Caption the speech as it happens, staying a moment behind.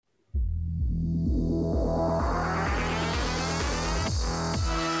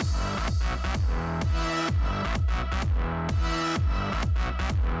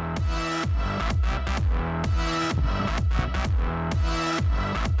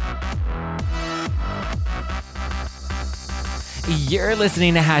You're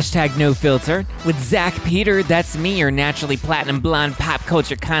listening to Hashtag No Filter with Zach Peter. That's me, your naturally platinum blonde pop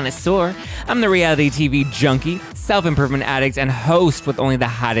culture connoisseur. I'm the reality TV junkie, self-improvement addict, and host with only the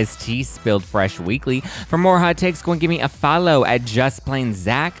hottest tea spilled fresh weekly. For more hot takes, go and give me a follow at Just Plain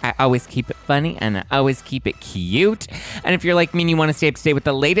Zach. I always keep it funny and I always keep it cute. And if you're like me and you want to stay up to date with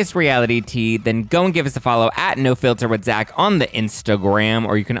the latest reality tea, then go and give us a follow at No Filter with Zach on the Instagram,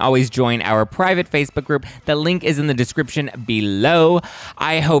 or you can always join our private Facebook group. The link is in the description below.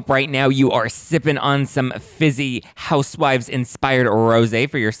 I hope right now you are sipping on some fizzy Housewives-inspired rosé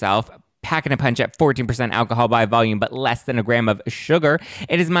for yourself. Packing a punch at 14% alcohol by volume, but less than a gram of sugar.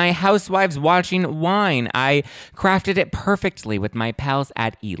 It is my Housewives watching wine. I crafted it perfectly with my pals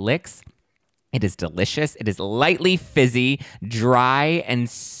at Elix. It is delicious. It is lightly fizzy, dry, and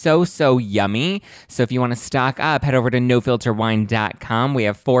so yummy. So if you want to stock up, head over to nofilterwine.com. We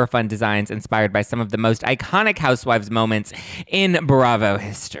have 4 fun designs inspired by some of the most iconic Housewives moments in Bravo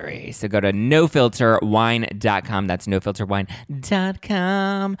history. So go to nofilterwine.com. That's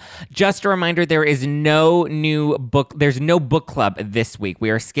nofilterwine.com. Just a reminder, there's no book club this week. We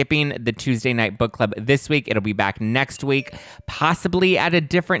are skipping the Tuesday night book club this week. It'll be back next week, possibly at a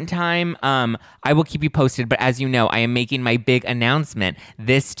different time. I will keep you posted, but as you know, I am making my big announcement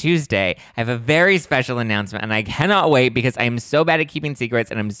this Tuesday. I have a very special announcement, and I cannot wait because I am so bad at keeping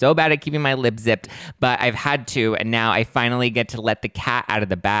secrets, and I'm so bad at keeping my lips zipped, but I've had to, and now I finally get to let the cat out of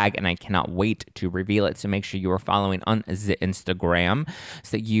the bag, and I cannot wait to reveal it, so make sure you are following on the Instagram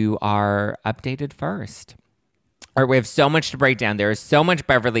so that you are updated first. All right, we have so much to break down. There is so much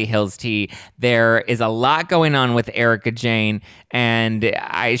Beverly Hills tea. There is a lot going on with Erika Jayne, and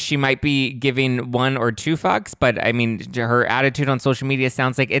she might be giving 1 or 2 fucks, but I mean, her attitude on social media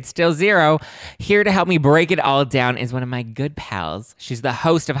sounds like it's still 0. Here to help me break it all down is one of my good pals. She's the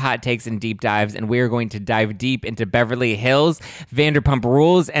host of Hot Takes and Deep Dives, and we are going to dive deep into Beverly Hills, Vanderpump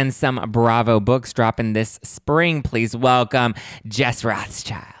Rules, and some Bravo books dropping this spring. Please welcome Jess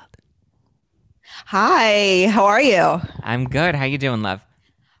Rothschild. Hi, how are you? I'm good. How you doing, love?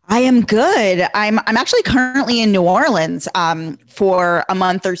 I am good. I'm actually currently in New Orleans for a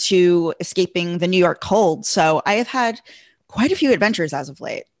month or 2 escaping the New York cold. So I have had quite a few adventures as of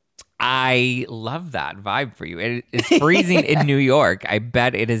late. I love that vibe for you. It is freezing in New York. I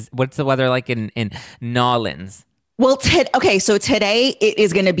bet it is. What's the weather like in Nolans? Well, so today it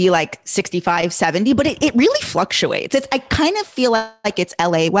is going to be like 65, 70, but it really fluctuates. I kind of feel like it's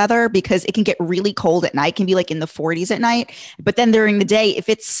LA weather because it can get really cold at night. It can be like in the 40s at night. But then during the day, if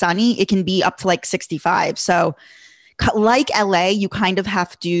it's sunny, it can be up to like 65. So like LA, you kind of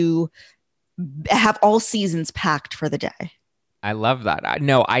have to have all seasons packed for the day. I love that.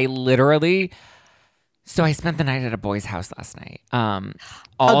 So I spent the night at a boy's house last night.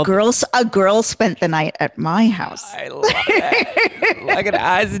 A girl spent the night at my house. I love it. Look at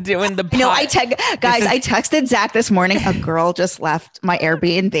us doing the pot. I texted Zach this morning. A girl just left my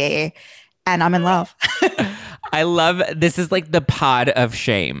Airbnb and I'm in love. I love, this is like the pod of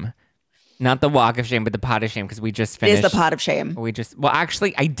shame. Not the walk of shame, but the pot of shame, because we just finished. It is the pot of shame.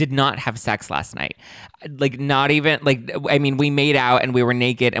 Actually, I did not have sex last night. Like, not even, we made out and we were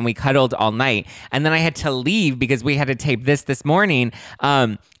naked and we cuddled all night. And then I had to leave because we had to tape this morning.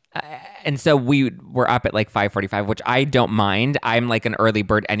 And so we were up at like 5:45, which I don't mind. I'm like an early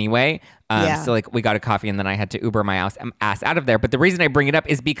bird anyway. So like we got a coffee and then I had to Uber my ass out of there. But the reason I bring it up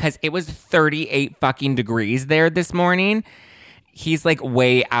is because it was 38 fucking degrees there this morning. He's like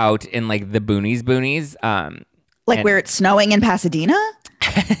way out in like the boonies. Where it's snowing in Pasadena?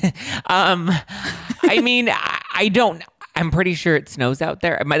 I'm pretty sure it snows out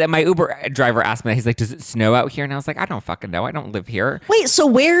there. My Uber driver asked me, he's like, does it snow out here? And I was like, I don't fucking know. I don't live here. Wait, so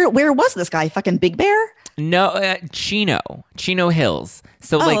where was this guy? Fucking Big Bear? No, Chino Hills.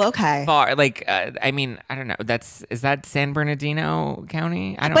 So okay. Far, I don't know. Is that San Bernardino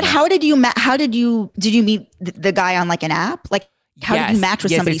County? I don't know. But how did you meet the guy on like an app? Like, how did you match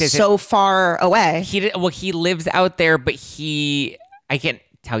with somebody so far away? He lives out there, but I can't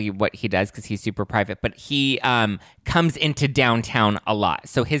tell you what he does because he's super private, but he comes into downtown a lot.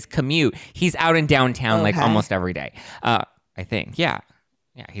 So his commute, he's out in downtown like almost every day. I think. Yeah,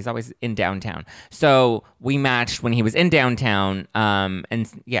 he's always in downtown. So we matched when he was in downtown.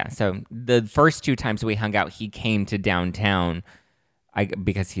 So the first 2 times we hung out, he came to downtown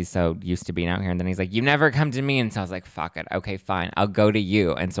because he's so used to being out here. And then he's like, you never come to me. And so I was like, fuck it. Okay, fine. I'll go to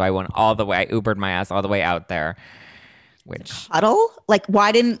you. And so I went all the way. I Ubered my ass all the way out there. Which cuddle? Like,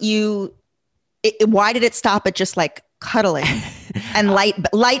 why did it stop at just like cuddling and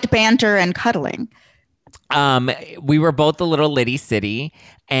light banter and cuddling? We were both a little litty city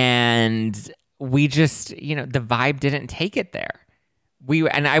and we just, the vibe didn't take it there.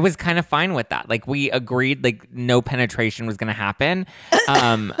 and I was kind of fine with that. Like we agreed like no penetration was going to happen.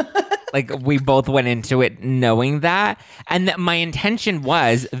 Like we both went into it knowing that. And that my intention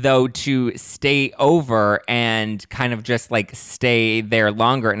was though to stay over and kind of just like stay there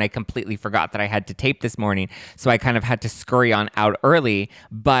longer. And I completely forgot that I had to tape this morning. So I kind of had to scurry on out early.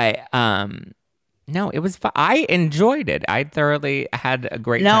 But no, it was fun. I enjoyed it. I thoroughly had a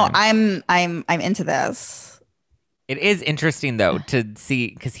great time. No, I'm into this. It is interesting though to see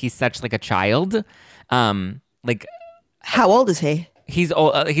because he's such like a child. Like how old is he? He's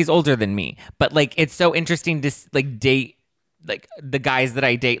old. He's older than me, but like it's so interesting to like date like the guys that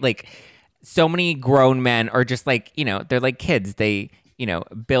I date. Like so many grown men are just like they're like kids. They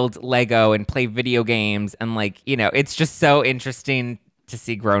build Lego and play video games and like it's just so interesting to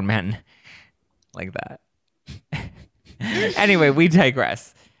see grown men like that. Anyway, we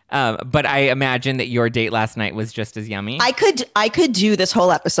digress. But I imagine that your date last night was just as yummy. I could do this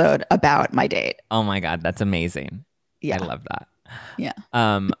whole episode about my date. Oh my God, that's amazing. Yeah. I love that. Yeah.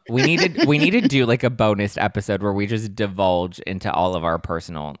 We need to do like a bonus episode where we just divulge into all of our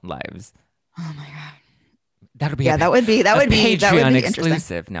personal lives. Oh my God. That would be Patreon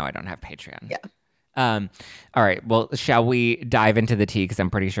exclusive. No, I don't have Patreon. Yeah. All right. Well, shall we dive into the tea? Because I'm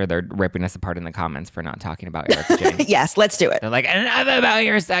pretty sure they're ripping us apart in the comments for not talking about Erika Jayne. Yes, let's do it. They're like, enough about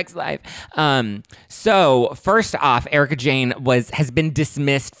your sex life. So first off, Erika Jayne has been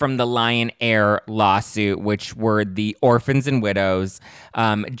dismissed from the Lion Air lawsuit, which were the orphans and widows.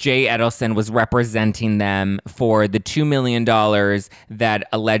 Jay Edelson was representing them for the $2 million that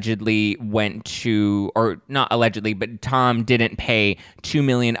allegedly went to, or not allegedly, but Tom didn't pay $2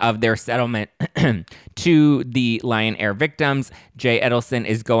 million of their settlement to the Lion Air victims. Jay Edelson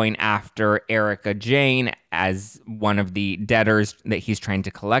is going after Erika Jayne as one of the debtors that he's trying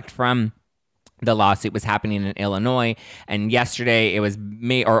to collect from. The lawsuit was happening in Illinois, and yesterday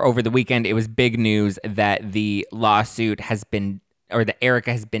over the weekend, it was big news that the lawsuit has been, or that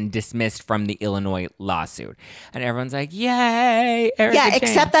Erika has been dismissed from the Illinois lawsuit. And everyone's like, yay, Erika Jayne.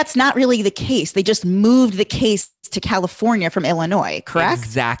 Except that's not really the case. They just moved the case to California from Illinois, correct?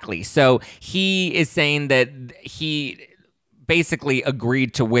 Exactly. So he is saying that he basically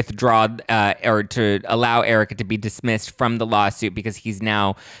agreed to withdraw or to allow Erika to be dismissed from the lawsuit because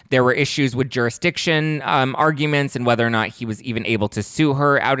there were issues with jurisdiction arguments and whether or not he was even able to sue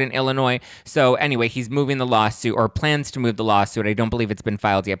her out in Illinois. So anyway, he's moving the lawsuit or plans to move the lawsuit. I don't believe it's been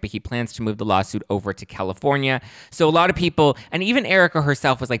filed yet, but he plans to move the lawsuit over to California. So a lot of people, and even Erika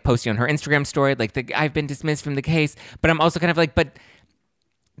herself was like posting on her Instagram story, like I've been dismissed from the case, but I'm also kind of like, but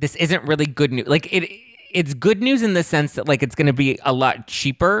this isn't really good news. Like it's good news in the sense that like it's going to be a lot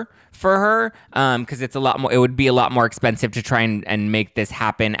cheaper for her because it would be a lot more expensive to try and make this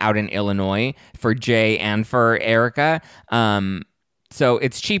happen out in Illinois for Jay and for Erika. So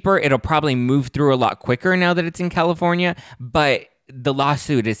it's cheaper. It'll probably move through a lot quicker now that it's in California, but the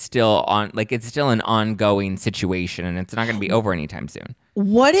lawsuit is still it's still an ongoing situation and it's not going to be over anytime soon.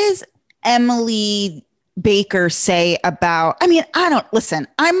 What is Emily Baker say about, listen,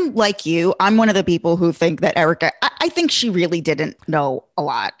 I'm like you. I'm one of the people who think that Erika, I think she really didn't know a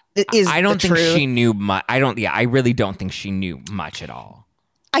lot. I don't think she knew much. I really don't think she knew much at all.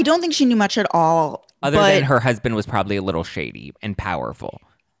 I don't think she knew much at all. Other than her husband was probably a little shady and powerful.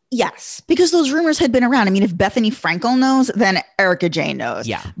 Yes, because those rumors had been around. I mean, if Bethany Frankel knows, then Erika Jayne knows.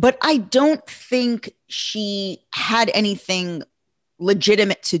 Yeah. But I don't think she had anything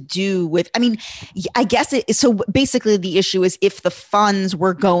legitimate to do with, I guess so basically the issue is if the funds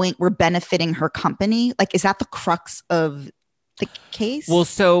were benefiting her company, like, is that the crux of the case? Well,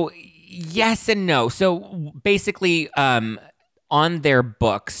 so yes and no. So basically, on their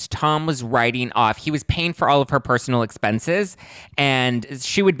books, Tom was he was paying for all of her personal expenses, and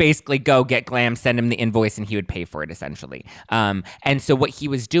she would basically go get glam, send him the invoice, and he would pay for it, essentially. And so what he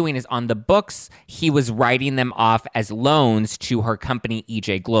was doing is on the books, he was writing them off as loans to her company,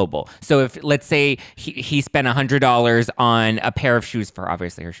 EJ Global. So if, let's say, he spent $100 on a pair of shoes, for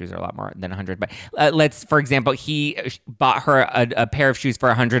obviously her shoes are a lot more than $100, but for example, he bought her a pair of shoes for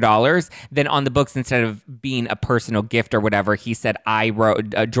 $100, then on the books, instead of being a personal gift or whatever, he said,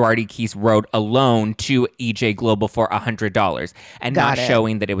 Girardi Keese wrote a loan to EJ Global for $100 and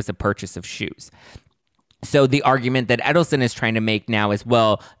showing that it was a purchase of shoes. So the argument that Edelson is trying to make now as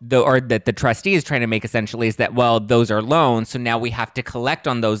well, or that the trustee is trying to make essentially is that, well, those are loans, so now we have to collect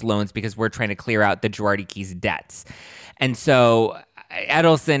on those loans because we're trying to clear out the Girardi Keese debts. And so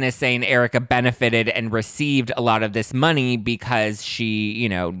Edelson is saying Erika benefited and received a lot of this money because she,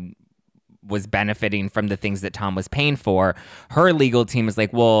 was benefiting from the things that Tom was paying for. Her legal team is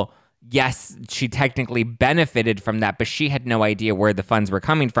like, well, yes, she technically benefited from that, but she had no idea where the funds were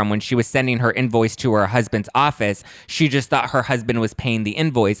coming from. When she was sending her invoice to her husband's office, she just thought her husband was paying the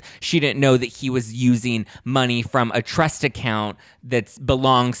invoice. She didn't know that he was using money from a trust account that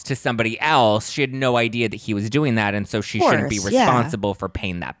belongs to somebody else. She had no idea that he was doing that, and so she shouldn't be responsible for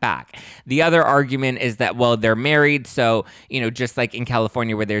paying that back. The other argument is that, well, they're married, so, just like in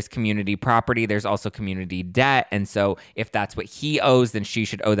California where there's community property, there's also community debt, and so if that's what he owes, then she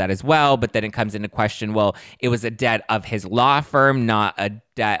should owe that as well. But then it comes into question, well, it was a debt of his law firm, not a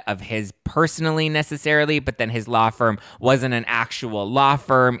debt of his personally necessarily, but then his law firm wasn't an actual law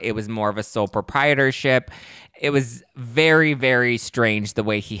firm. It was more of a sole proprietorship. It was very, very strange the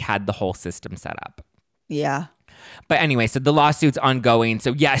way he had the whole system set up. Yeah. But anyway, so the lawsuit's ongoing.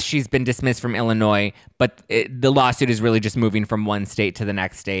 So yes, she's been dismissed from Illinois, but the lawsuit is really just moving from one state to the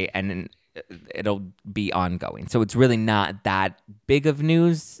next state, and it'll be ongoing. So it's really not that big of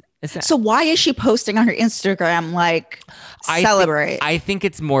news. So why is she posting on her Instagram celebrate? I think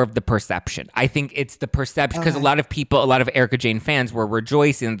it's more of the perception. I think it's the perception because a lot of Erika Jayne fans were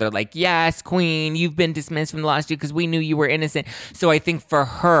rejoicing. They're like, yes, queen, you've been dismissed from the lawsuit because we knew you were innocent. So I think for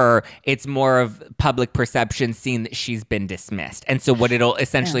her, it's more of public perception seeing that she's been dismissed. And so what it'll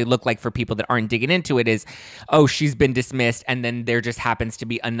essentially look like for people that aren't digging into it is, oh, she's been dismissed. And then there just happens to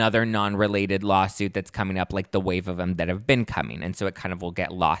be another non-related lawsuit that's coming up, like the wave of them that have been coming. And so it kind of will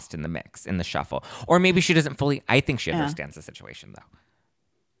get lost in the mix, in the shuffle. Or maybe she doesn't fully, I think she understands the situation though.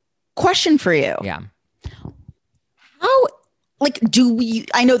 Question for you. Yeah. How,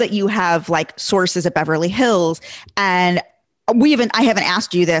 I know that you have sources at Beverly Hills, and I haven't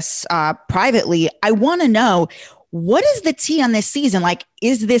asked you this privately. I want to know, what is the tea on this season?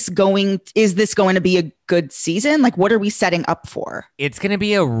 Is this going to be a good season? What are we setting up for? It's going to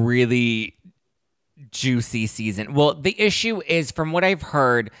be a really juicy season. Well, the issue is, from what I've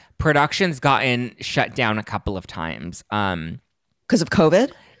heard, production's gotten shut down a couple of times. Because of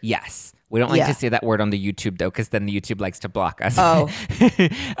COVID? Yes. We don't like to say that word on the YouTube, though, because then the YouTube likes to block us. Oh,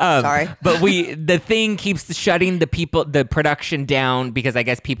 sorry. But the thing keeps shutting the production down because I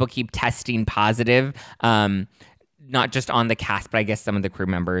guess people keep testing positive. Not just on the cast, but I guess some of the crew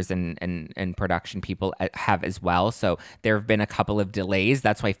members and production people have as well. So there have been a couple of delays.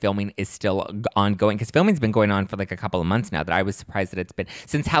 That's why filming is still ongoing, because filming's been going on for a couple of months now, that I was surprised that it's been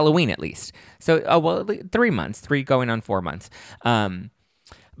since Halloween at least. So, 3 months, 3 going on 4 months.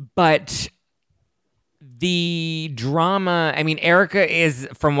 But the drama, Erika is,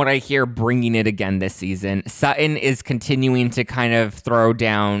 from what I hear, bringing it again this season. Sutton is continuing to kind of throw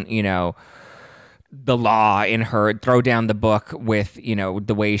down, the law in her, throw down the book with,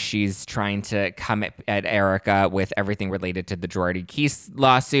 the way she's trying to come at Erika with everything related to the Girardi Keese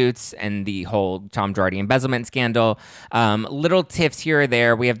lawsuits and the whole Tom Girardi embezzlement scandal. Little tiffs here or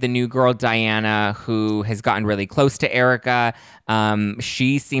there. We have the new girl, Diana, who has gotten really close to Erika.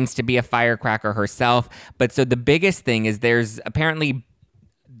 She seems to be a firecracker herself. But so the biggest thing is there's apparently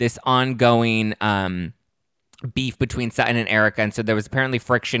this ongoing beef between Sutton and Erika, and so there was apparently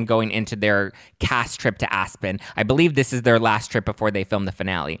friction going into their cast trip to Aspen. I believe this is their last trip before they filmed the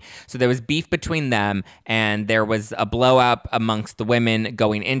finale. So there was beef between them, and there was a blow up amongst the women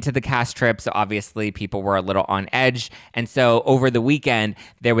going into the cast trip. So obviously people were a little on edge, and so over the weekend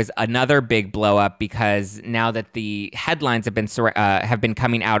there was another big blow up because now that the headlines have been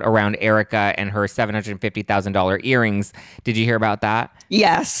coming out around Erika and her $750,000 earrings. Did you hear about that?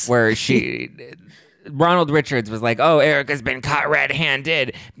 Yes. Where Ronald Richards was like, oh, Erika's been caught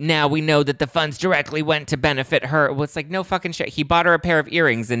red-handed. Now we know that the funds directly went to benefit her. Well, it's no fucking shit. He bought her a pair of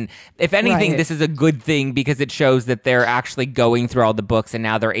earrings. And if anything, This is a good thing because it shows that they're actually going through all the books and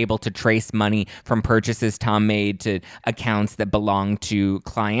now they're able to trace money from purchases Tom made to accounts that belong to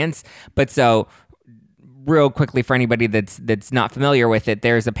clients. But so, real quickly, for anybody that's not familiar with it,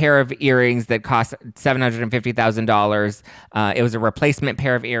 there's a pair of earrings that cost $750,000. It was a replacement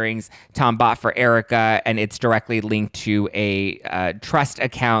pair of earrings Tom bought for Erika, and it's directly linked to a trust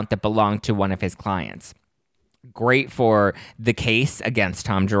account that belonged to one of his clients. Great for the case against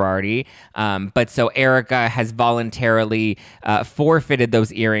Tom Girardi. But so Erika has voluntarily forfeited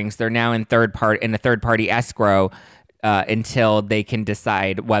those earrings. They're now in a third-party escrow until they can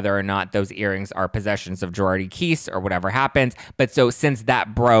decide whether or not those earrings are possessions of Girardi Keese or whatever happens. But so since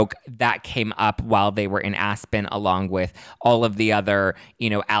that broke, that came up while they were in Aspen, along with all of the other,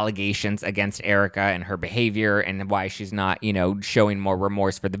 allegations against Erika and her behavior and why she's not, showing more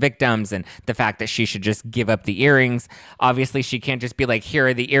remorse for the victims and the fact that she should just give up the earrings. Obviously, she can't just be like, here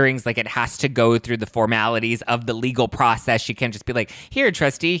are the earrings. It has to go through the formalities of the legal process. She can't just be like, here,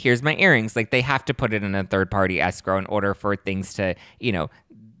 trustee, here's my earrings. They have to put it in a third-party escrow in order for things to,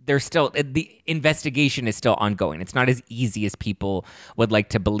 there's still the investigation is still ongoing. It's not as easy as people would like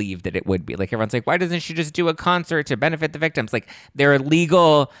to believe that it would be. Like everyone's like, why doesn't she just do a concert to benefit the victims? Like there are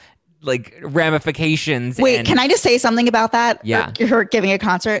legal like ramifications. Wait, can I just say something about that? Yeah. Her giving a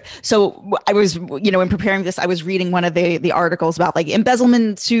concert. So I was, in preparing this, I was reading one of the articles about like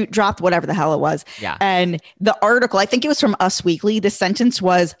embezzlement suit dropped, whatever the hell it was. Yeah. And the article, I think it was from Us Weekly. The sentence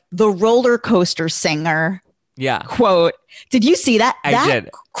was the roller coaster singer. Yeah. Quote. Did you see that? I that did.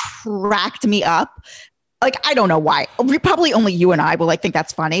 Cracked me up. Like, I don't know why. Probably only you and I will like think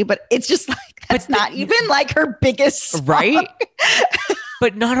that's funny, but it's just like, that's not even like her biggest song. Right?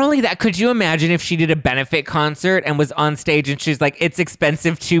 But not only that, could you imagine if she did a benefit concert and was on stage and she's like, it's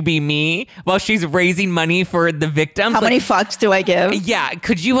expensive to be me while she's raising money for the victims? How many fucks do I give? Yeah.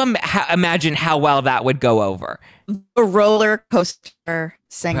 Could you imagine how well that would go over? The roller coaster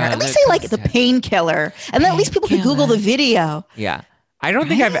singer. At least say like the painkiller. And then at least people can Google the video. Yeah. I don't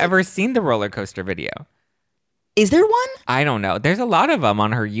think I've ever seen the roller coaster video. Is there one? I don't know. There's a lot of them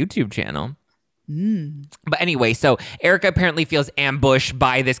on her YouTube channel. But anyway, so Erika apparently feels ambushed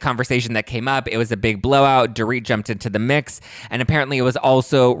by this conversation that came up. It was a big blowout. Dorit jumped into the mix. And apparently it was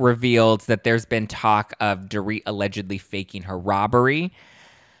also revealed that there's been talk of Dorit allegedly faking her robbery.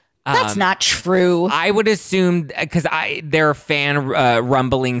 That's not true. I would assume, because there are fan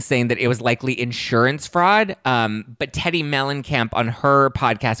rumblings saying that it was likely insurance fraud. But Teddy Mellencamp on her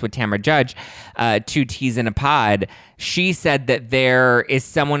podcast with Tamra Judge, Two T's in a Pod, she said that there is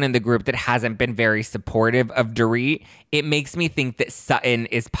someone in the group that hasn't been very supportive of Dorit. It makes me think that Sutton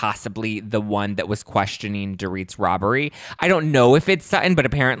is possibly the one that was questioning Dorit's robbery. I don't know if it's Sutton, but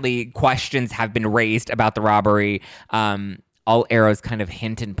apparently questions have been raised about the robbery. All arrows kind of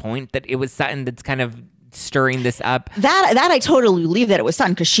hint and point that it was Sutton that's kind of stirring this up. That I totally believe that it was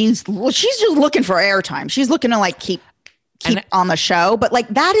Sutton because she's just looking for airtime. She's looking to like keep on the show. But like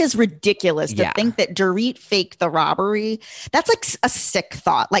that is ridiculous to think that Dorit faked the robbery. That's like a sick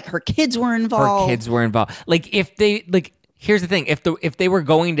thought. Like her kids were involved. Like if they like. Here's the thing. If they were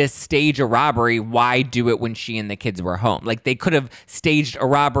going to stage a robbery, why do it when she and the kids were home? Like they could have staged a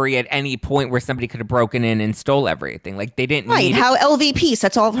robbery at any point where somebody could have broken in and stole everything. Like they didn't need how LVP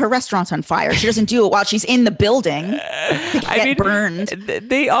sets all of her restaurants on fire. She doesn't do it while she's in the building. Burned.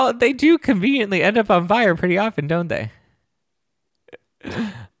 They do conveniently end up on fire pretty often, don't they?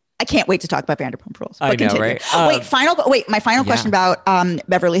 I can't wait to talk about Vanderpump Rules. I know, right? My final question about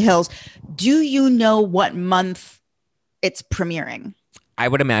Beverly Hills. Do you know what month it's premiering? I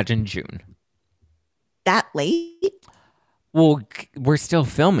would imagine June. That late? Well, we're still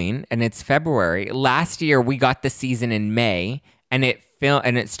filming and it's February. Last year we got the season in May and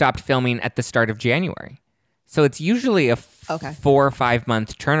it stopped filming at the start of January. So it's usually a 4 or 5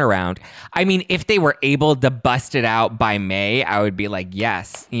 month turnaround. I mean, if they were able to bust it out by May, I would be like,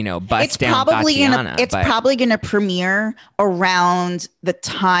 yes, bust down Tatiana. It's probably going to premiere around the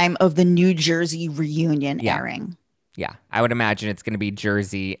time of the New Jersey reunion airing. Yeah, I would imagine it's going to be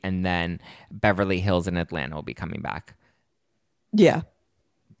Jersey and then Beverly Hills and Atlanta will be coming back. Yeah.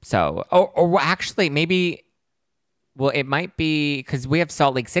 So, or actually maybe, well, it might be because we have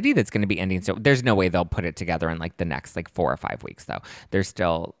Salt Lake City that's going to be ending. So there's no way they'll put it together in like the next 4 or 5 weeks though. They're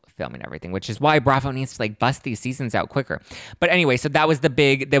still filming everything, which is why Bravo needs to bust these seasons out quicker. But anyway, so there was a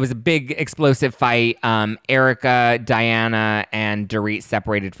big explosive fight. Erika, Diana, and Dorit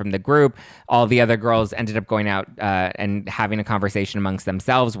separated from the group. All the other girls ended up going out and having a conversation amongst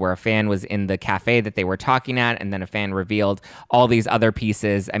themselves where a fan was in the cafe that they were talking at, and then a fan revealed all these other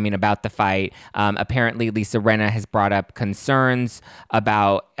pieces, about the fight. Apparently, Lisa Rinna has brought up concerns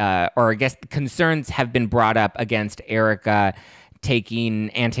about, or I guess concerns have been brought up against Erika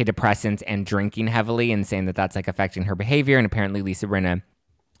taking antidepressants and drinking heavily and saying that that's affecting her behavior. And apparently Lisa Rinna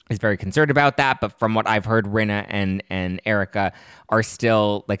is very concerned about that. But from what I've heard, Rinna and Erika are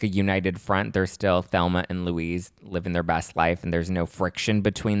still a united front. They're still Thelma and Louise living their best life and there's no friction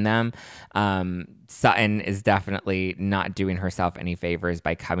between them. Sutton is definitely not doing herself any favors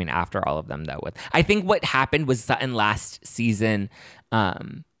by coming after all of them though. I think what happened was Sutton last season,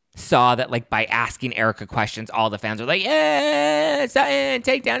 saw that by asking Erika questions, all the fans were like, yeah, Sutton,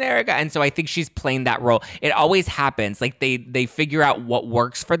 take down Erika. And so I think she's playing that role. It always happens. They figure out what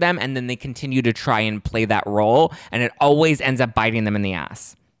works for them and then they continue to try and play that role. And it always ends up biting them in the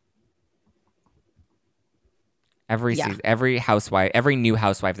ass. Every season, every new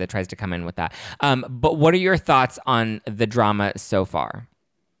housewife that tries to come in with that. But what are your thoughts on the drama so far?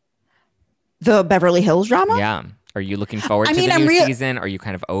 The Beverly Hills drama? Yeah. Are you looking forward to the new season? Are you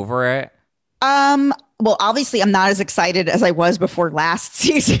kind of over it? Well, obviously, I'm not as excited as I was before last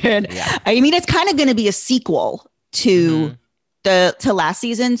season. Yeah. I mean, it's kind of going to be a sequel to to last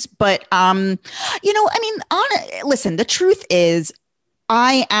season's, but listen, the truth is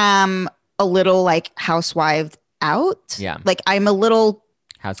I am a little like housewife out. Yeah. Like I'm a little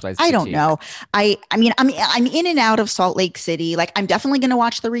Housewives. I don't know. I'm in and out of Salt Lake City. Like I'm definitely going to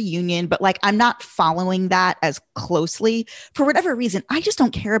watch the reunion, but like I'm not following that as closely for whatever reason. I just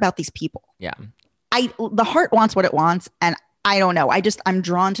don't care about these people. Yeah. The heart wants what it wants, and I don't know. I'm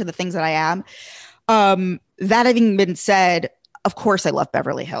drawn to the things that I am. That having been said, of course I love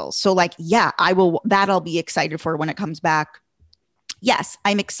Beverly Hills. So like, yeah, I'll be excited for when it comes back. Yes,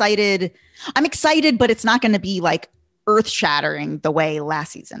 I'm excited, but it's not going to be like earth shattering the way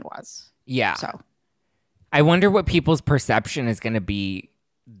last season was. Yeah. So I wonder what people's perception is going to be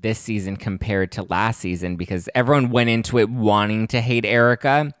this season compared to last season, because everyone went into it wanting to hate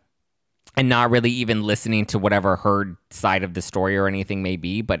Erica and not really even listening to whatever her side of the story or anything may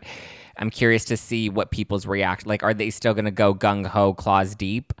be. But I'm curious to see what people's react. Like, are they still going to go gung-ho, claws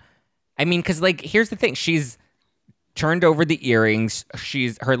deep? I mean, because like, here's the thing. She's turned over the earrings.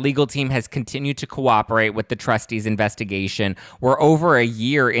 Her legal team has continued to cooperate with the trustees' investigation. We're over a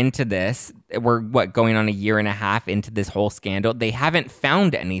year into this. We're going on a year and a half into this whole scandal. They haven't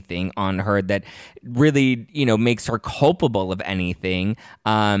found anything on her that really, makes her culpable of anything.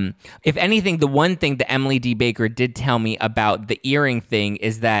 If anything, the one thing that Emily D. Baker did tell me about the earring thing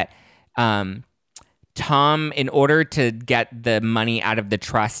is that Tom, in order to get the money out of the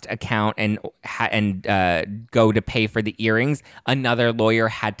trust account and go to pay for the earrings, another lawyer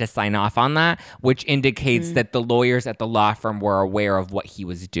had to sign off on that, which indicates that the lawyers at the law firm were aware of what he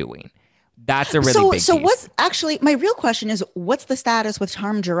was doing. That's a really big piece. What's actually my real question is, what's the status with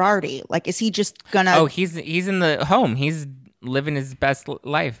Tom Girardi? Like, is he just gonna? Oh, he's in the home. He's living his best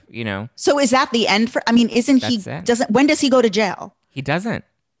life. So is that the end for? I mean, when does he go to jail? He doesn't.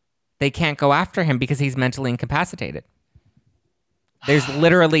 They can't go after him because he's mentally incapacitated. There's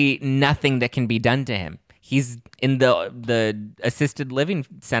literally nothing that can be done to him. He's in the assisted living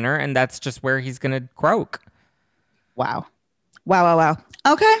center, and that's just where he's going to croak. Wow.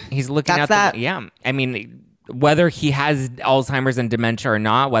 Okay. He's looking at that. Yeah. I mean, whether he has Alzheimer's and dementia or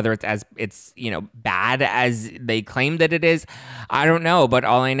not, whether it's bad as they claim that it is, I don't know. But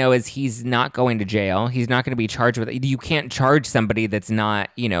all I know is he's not going to jail. He's not going to be charged with it. You can't charge somebody that's not,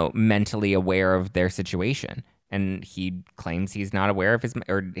 mentally aware of their situation. And he claims he's not aware of his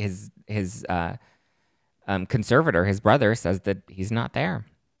conservator, his brother, says that he's not there.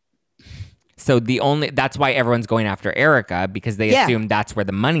 So that's why everyone's going after Erica, because they assume that's where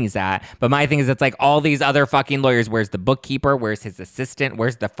the money's at. But my thing is, it's like all these other fucking lawyers. Where's the bookkeeper? Where's his assistant?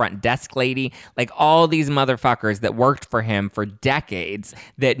 Where's the front desk lady? Like all these motherfuckers that worked for him for decades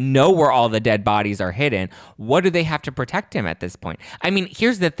that know where all the dead bodies are hidden. What do they have to protect him at this point? I mean,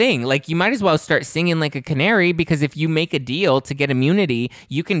 here's the thing. Like, you might as well start singing like a canary, because if you make a deal to get immunity,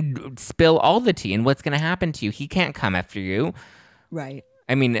 you can spill all the tea. And what's going to happen to you? He can't come after you. Right.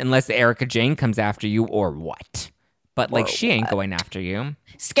 I mean, unless Erica Jane comes after you or what. But, like, she ain't going after you.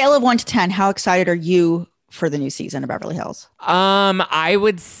 Scale of 1 to 10, how excited are you for the new season of Beverly Hills?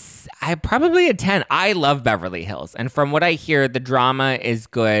 I probably a 10. I love Beverly Hills. And from what I hear, the drama is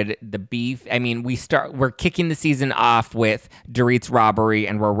good. The beef, I mean, we're kicking the season off with Dorit's robbery,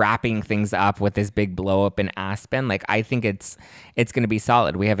 and we're wrapping things up with this big blow up in Aspen. Like, I think it's going to be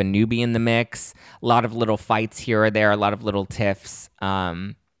solid. We have a newbie in the mix, a lot of little fights here or there, a lot of little tiffs.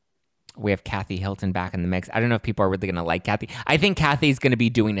 We have Kathy Hilton back in the mix. I don't know if people are really going to like Kathy. I think Kathy's going to be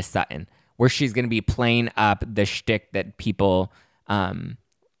doing a Sutton, where she's going to be playing up the shtick that people saw.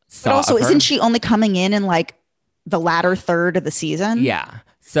 But also, isn't she only coming in like the latter third of the season? Yeah.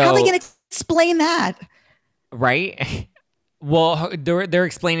 So how are they going to explain that? Right? Well, they're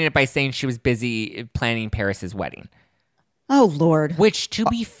explaining it by saying she was busy planning Paris's wedding. Oh, Lord. Which, to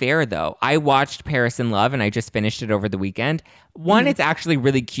be fair, though, I watched Paris in Love, and I just finished it over the weekend. One, it's actually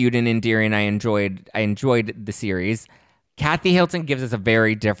really cute and endearing. I enjoyed the series. Kathy Hilton gives us a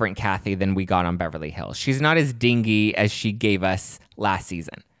very different Kathy than we got on Beverly Hills. She's not as dingy as she gave us last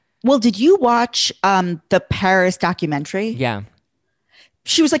season. Well, did you watch the Paris documentary? Yeah.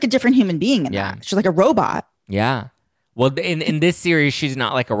 She was like a different human being in that. She's like a robot. Yeah. Well, in this series, she's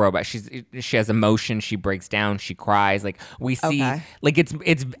not like a robot. She has emotion. She breaks down. She cries. Like, we see, like,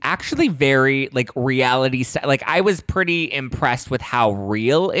 it's actually very like reality style. Like, I was pretty impressed with how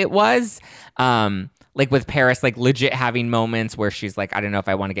real it was. Like with Paris, like legit having moments where she's like, I don't know if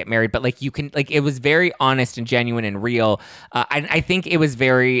I want to get married, but like you can, like, it was very honest and genuine and real. I think it was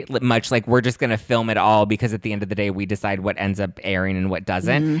very much like, we're just going to film it all, because at the end of the day, we decide what ends up airing and what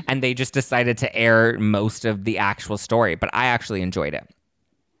doesn't. Mm-hmm. And they just decided to air most of the actual story, but I actually enjoyed it.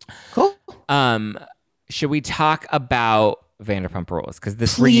 Cool. Should we talk about Vanderpump Rules because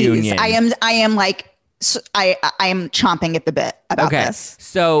this Please, reunion. I am like, I am chomping at the bit about this.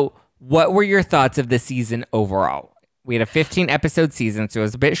 So what were your thoughts of the season overall? We had a 15 episode season, so it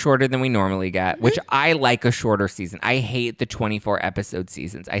was a bit shorter than we normally get, which I like a shorter season. I hate the 24 episode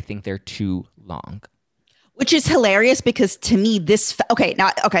seasons. I think they're too long. Which is hilarious because to me I'm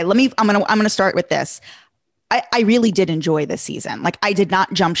gonna start with this. I really did enjoy this season. Like, I did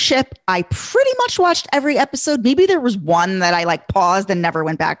not jump ship. I pretty much watched every episode. Maybe there was one that I like paused and never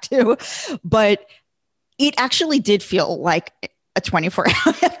went back to, but it actually did feel like a 24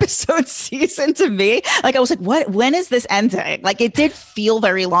 episode season to me. Like, I was like, when is this ending? Like, it did feel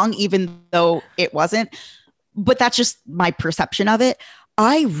very long, even though it wasn't, but that's just my perception of it.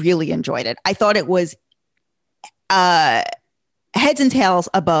 I really enjoyed it. I thought it was heads and tails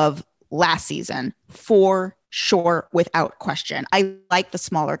above last season for sure, without question. I like the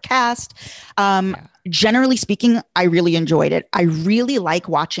smaller cast. Generally speaking, I really enjoyed it. I really like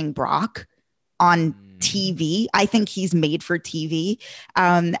watching Brock on TV. I think he's made for TV.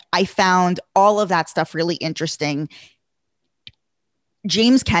 I found all of that stuff really interesting.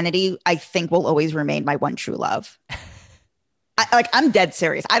 James Kennedy, I think, will always remain my one true love. I'm dead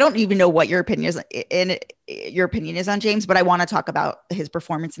serious. I don't even know what your opinion is on James, but I want to talk about his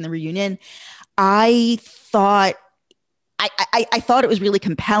performance in the reunion. I thought it was really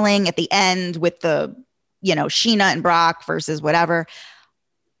compelling at the end with the, Sheena and Brock versus whatever.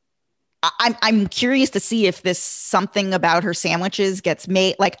 I'm curious to see if this something about her sandwiches gets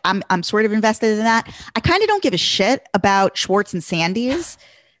made. Like, I'm sort of invested in that. I kind of don't give a shit about Schwartz and Sandy's.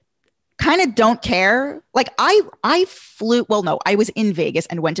 Kind of don't care. Like, I was in Vegas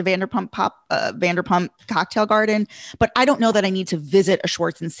and went to Vanderpump Cocktail Garden, but I don't know that I need to visit a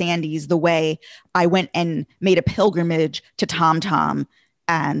Schwartz and Sandy's the way I went and made a pilgrimage to Tom Tom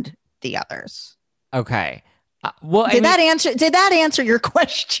and the others. Okay. Did that answer your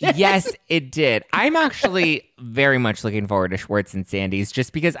question? Yes, it did. I'm actually very much looking forward to Schwartz and Sandy's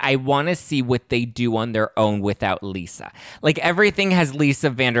just because I want to see what they do on their own without Lisa. Like, everything has Lisa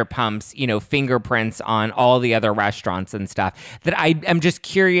Vanderpump's, fingerprints on all the other restaurants and stuff that I'm just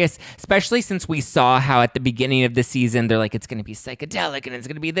curious, especially since we saw how at the beginning of the season, they're like, it's going to be psychedelic and it's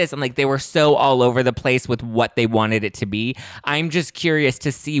going to be this. And like, they were so all over the place with what they wanted it to be. I'm just curious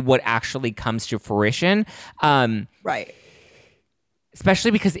to see what actually comes to fruition. Right.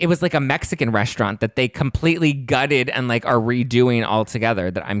 Especially because it was like a Mexican restaurant that they completely gutted and like are redoing altogether.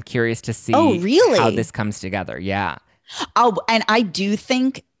 That I'm curious to see how this comes together. Yeah. Oh, and I do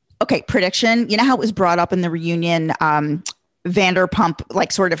think, prediction, how it was brought up in the reunion, Vanderpump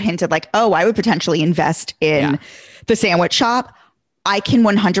like sort of hinted like, oh, I would potentially invest in the sandwich shop. I can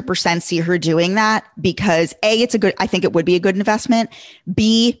 100% see her doing that because I think it would be a good investment.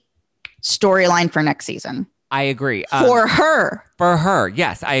 B, storyline for next season. I agree. For her.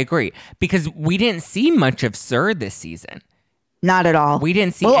 Yes, I agree. Because we didn't see much of Sir this season. Not at all. We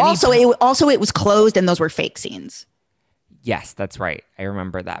didn't see any. Also, it was closed and those were fake scenes. Yes, that's right. I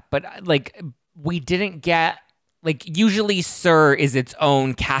remember that. But like, we didn't get, like, usually Sir is its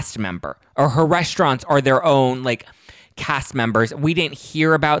own cast member or her restaurants are their own, like, cast members. We didn't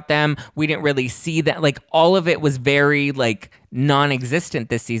hear about them. We didn't really see that. Like, all of it was very like non-existent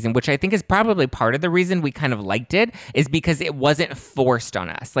this season, which I think is probably part of the reason we kind of liked it, is because it wasn't forced on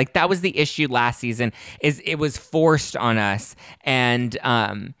us. Like, that was the issue last season, is it was forced on us. And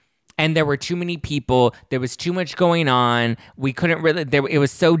there were too many people. There was too much going on. We couldn't really, it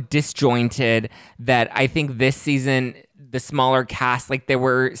was so disjointed that I think this season, the smaller cast, like, there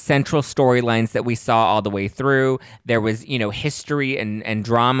were central storylines that we saw all the way through. There was, history and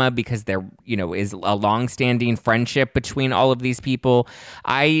drama because there, is a long-standing friendship between all of these people.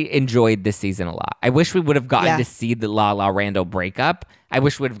 I enjoyed this season a lot. I wish we would have gotten to see the Lala Randall breakup. I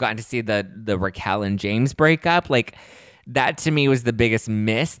wish we would have gotten to see the Raquel and James breakup. Like, that to me was the biggest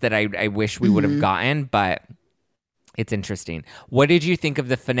miss that I wish we would have gotten, but it's interesting. What did you think of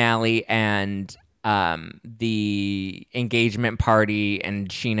the finale and the engagement party and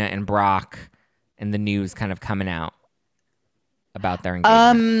Sheena and Brock and the news kind of coming out about their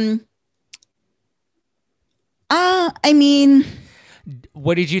engagement? I mean,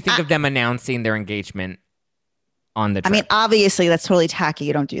 what did you think of them announcing their engagement on the trip? I mean, obviously that's totally tacky.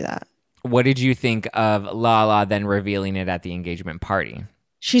 You don't do that. What did you think of Lala then revealing it at the engagement party?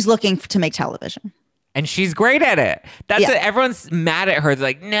 She's looking to make television. And she's great at it. That's it. Everyone's mad at her. They're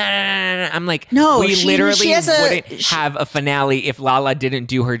like, no. I'm like, no, we literally wouldn't have a finale if Lala didn't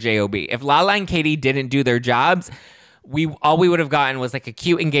do her job. If Lala and Katie didn't do their jobs, all we would have gotten was like a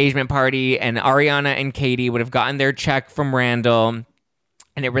cute engagement party, and Ariana and Katie would have gotten their check from Randall,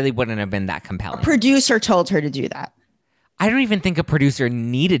 and it really wouldn't have been that compelling. A producer told her to do that. I don't even think a producer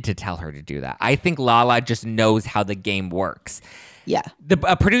needed to tell her to do that. I think Lala just knows how the game works. Yeah.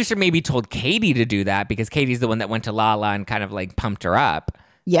 A producer maybe told Katie to do that because Katie's the one that went to Lala and kind of like pumped her up.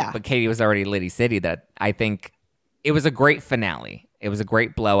 Yeah. But Katie was already Liddy City. That I think it was a great finale. It was a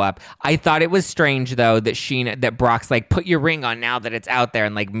great blow up. I thought it was strange though that Brock's like, put your ring on now that it's out there,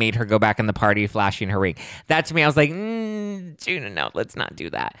 and like made her go back in the party flashing her ring. That to me, I was like, Scheana, no, let's not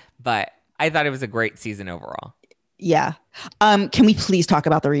do that. But I thought it was a great season overall. Yeah. Can we please talk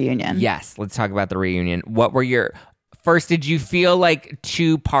about the reunion? Yes, let's talk about the reunion. What were your first? Did you feel like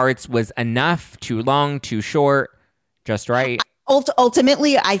 2 parts was enough? Too long? Too short? Just right?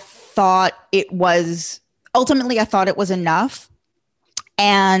 Ultimately, I thought it was enough.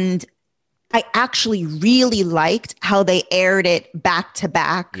 And I actually really liked how they aired it back to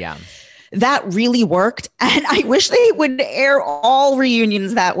back. Yeah. That really worked. And I wish they would air all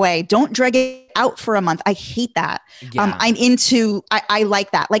reunions that way. Don't drag it out for a month. I hate that. Yeah. I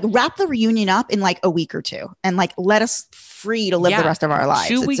like that. Like wrap the reunion up in like a week or 2 and like let us free to live the rest of our lives.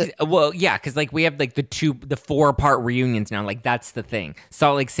 2 weeks. Because like we have like the 4-part reunions now. Like that's the thing.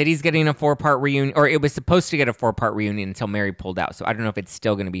 Salt Lake City's getting a 4-part reunion, or it was supposed to get a 4-part reunion until Mary pulled out. So I don't know if it's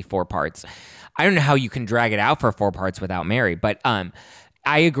still going to be 4 parts. I don't know how you can drag it out for 4 parts without Mary, but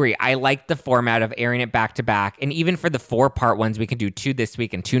I agree. I like the format of airing it back to back, and even for the 4-part ones, we can do 2 this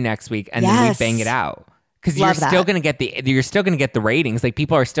week and 2 next week, and then we bang it out. Because you're still going to get the ratings. Like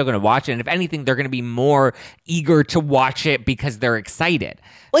people are still going to watch it. And if anything, they're going to be more eager to watch it because they're excited.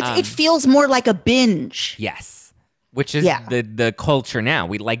 Well, it feels more like a binge. Yes. Which is the culture now.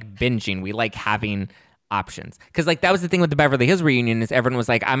 We like binging. We like having options. Because like that was the thing with the Beverly Hills reunion is everyone was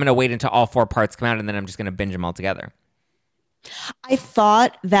like, I'm going to wait until all 4 parts come out and then I'm just going to binge them all together. I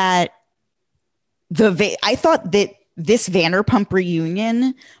thought that this Vanderpump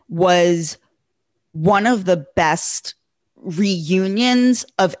reunion was one of the best reunions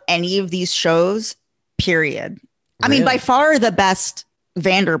of any of these shows, period. Really? I mean, by far the best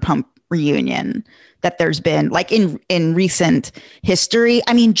Vanderpump reunion that there's been, like in recent history.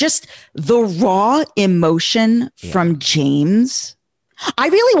 I mean, just the raw emotion from James. I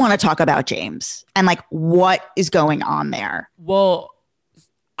really want to talk about James and like what is going on there. Well,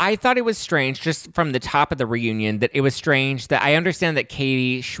 I thought it was strange just from the top of the reunion that it was strange that I understand that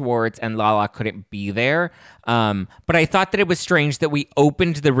Katie Schwartz and Lala couldn't be there. But I thought that it was strange that we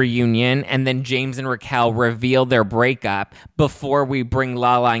opened the reunion and then James and Raquel reveal their breakup before we bring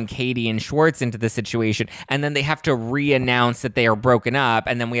Lala and Katie and Schwartz into the situation. And then they have to re-announce that they are broken up.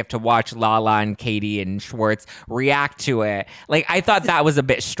 And then we have to watch Lala and Katie and Schwartz react to it. Like, I thought that was a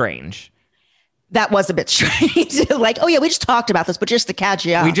bit strange. That was a bit strange. Like, oh yeah, we just talked about this, but just to catch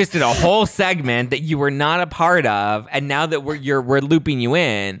you up. We just did a whole segment that you were not a part of, and now that we're looping you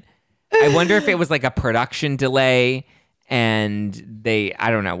in. I wonder if it was like a production delay, and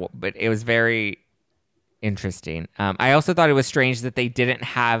I don't know, but it was very interesting. I also thought it was strange that they didn't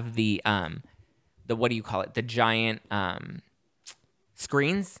have the what do you call it? The giant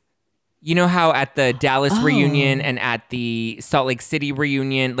screens. You know how at the Dallas reunion and at the Salt Lake City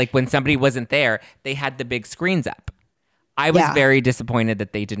reunion, like when somebody wasn't there, they had the big screens up. I was very disappointed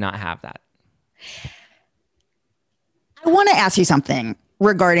that they did not have that. I want to ask you something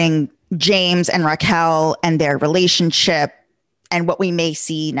regarding James and Raquel and their relationship and what we may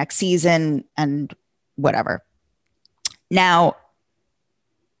see next season and whatever. Now,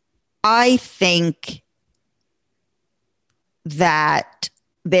 I think that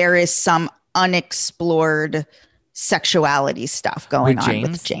there is some unexplored sexuality stuff going on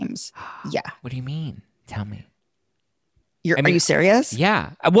with James. Yeah. What do you mean? Tell me. Are you serious?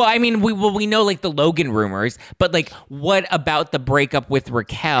 Yeah. Well, I mean, we know like the Logan rumors, but like what about the breakup with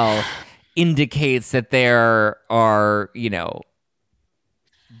Raquel indicates that there are,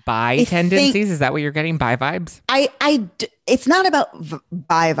 bi tendencies? Is that what you're getting? Bi vibes? It's not about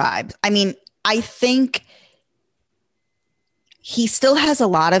bi vibes. I mean, I think he still has a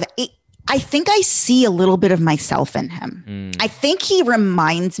lot of it. I think I see a little bit of myself in him. I think he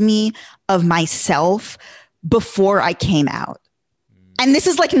reminds me of myself before I came out. And this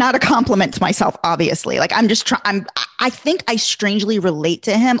is like not a compliment to myself, obviously. Like I think I strangely relate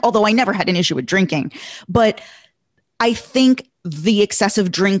to him, although I never had an issue with drinking. But I think the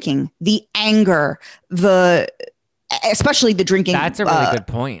excessive drinking, the anger, especially the drinking. That's a really good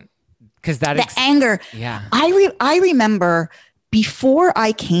point. Because the anger. Yeah. I remember before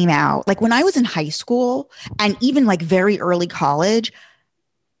I came out, like when I was in high school and even like very early college,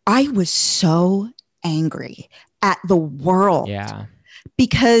 I was so angry at the world. Yeah.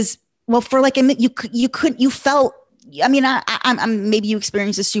 Because, well, for like a minute, you felt I mean, I'm maybe you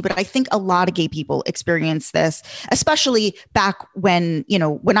experience this too, but I think a lot of gay people experience this, especially back when,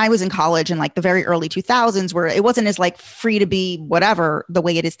 when I was in college in like the very early 2000s, where it wasn't as like free to be whatever the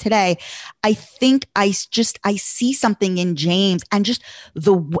way it is today. I think I see something in James and just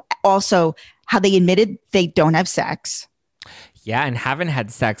also how they admitted they don't have sex. Yeah, and haven't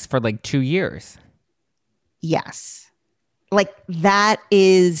had sex for like 2 years. Yes. Like that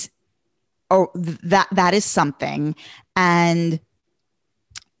is that is something. And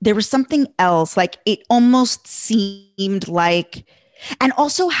there was something else, like it almost seemed like, and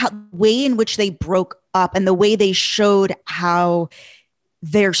also how the way in which they broke up and the way they showed how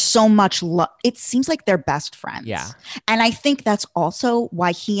there's so much love. It seems like they're best friends. Yeah. And I think that's also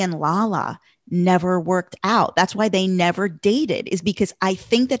why he and Lala never worked out. That's why they never dated, is because I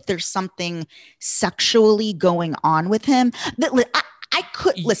think that there's something sexually going on with him that I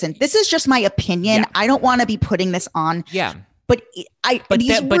could listen. This is just my opinion. Yeah. I don't want to be putting this on. Yeah. But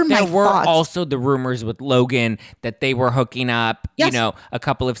there were also the rumors with Logan that they were hooking up, yes. A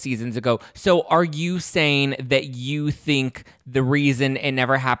couple of seasons ago. So are you saying that you think the reason it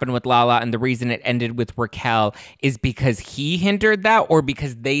never happened with Lala and the reason it ended with Raquel is because he hindered that, or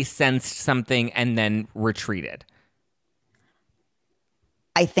because they sensed something and then retreated?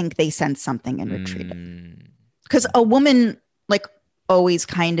 I think they sensed something and retreated. Because a woman like always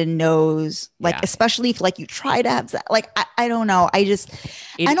kind of knows, like, especially if like you try to have that, like, I don't know.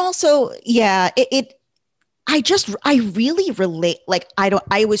 And also, I really relate. Like,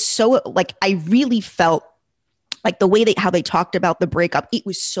 I was so like, I really felt like the way how they talked about the breakup, it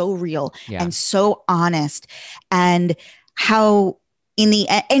was so real and so honest, and how in the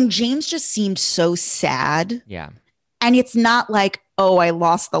end, and James just seemed so sad. Yeah. And it's not like, oh, I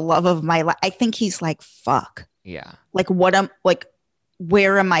lost the love of my life. I think he's like, fuck. Yeah. Like,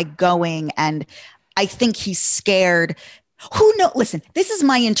 where am I going? And I think he's scared. Who knows? Listen, this is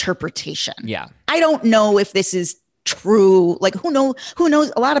my interpretation. Yeah. I don't know if this is true. Like, who knows?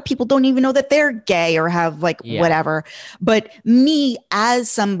 A lot of people don't even know that they're gay or have whatever. But me, as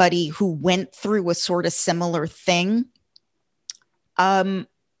somebody who went through a sort of similar thing, I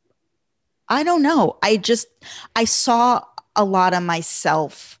don't know. I saw a lot of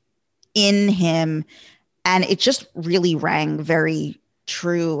myself in him, and it just really rang very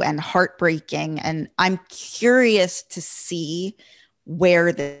true and heartbreaking. And I'm curious to see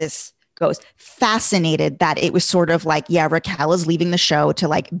where this goes. Fascinated that it was sort of like, Raquel is leaving the show to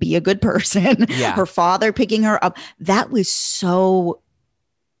like be a good person. Yeah. Her father picking her up. That was so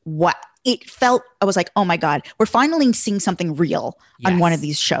what it felt. I was like, oh my God, we're finally seeing something real on one of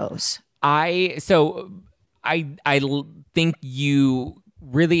these shows. I think you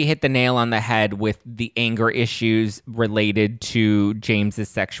really hit the nail on the head with the anger issues related to James's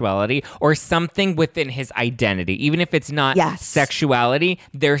sexuality, or something within his identity. Even if it's not sexuality,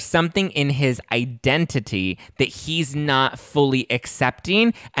 there's something in his identity that he's not fully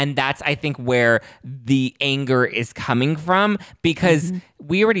accepting. And that's, I think, where the anger is coming from, because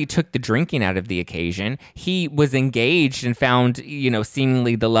we already took the drinking out of the occasion. He was engaged and found,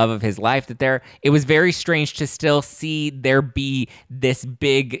 seemingly the love of his life. It was very strange to still see there be this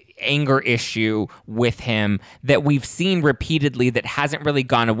big anger issue with him that we've seen repeatedly that hasn't really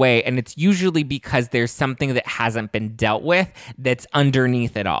gone away. And it's usually because there's something that hasn't been dealt with that's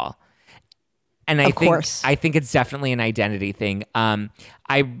underneath it all. And I think it's definitely an identity thing. I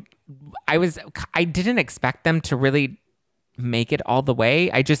didn't expect them to really make it all the way.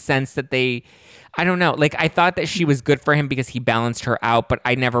 I just sensed that I don't know. Like, I thought that she was good for him because he balanced her out, but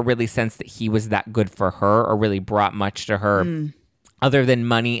I never really sensed that he was that good for her or really brought much to her other than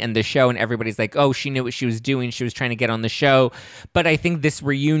money and the show. And everybody's like, oh, she knew what she was doing. She was trying to get on the show. But I think this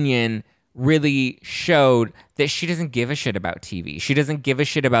reunion really showed that she doesn't give a shit about TV. She doesn't give a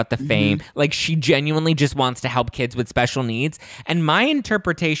shit about the fame. Like, she genuinely just wants to help kids with special needs. And my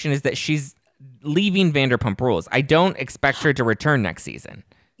interpretation is that she's leaving Vanderpump Rules. I don't expect her to return next season.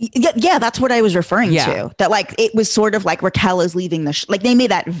 Yeah, that's what I was referring to. That like it was sort of like Raquel is leaving the like they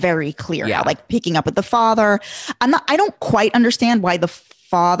made that very clear. Yeah. Like picking up with the father. I don't quite understand why the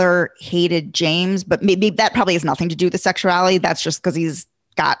father hated James, but maybe that probably has nothing to do with the sexuality. That's just because he's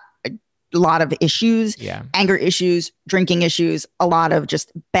got a lot of issues, anger issues, drinking issues, a lot of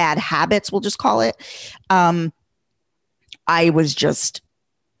just bad habits, we'll just call it. I was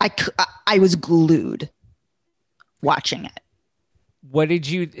glued watching it. What did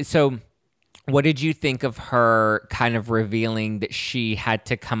you think of her kind of revealing that she had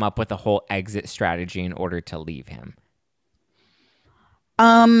to come up with a whole exit strategy in order to leave him?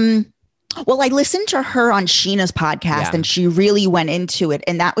 Well, I listened to her on Sheena's podcast and she really went into it,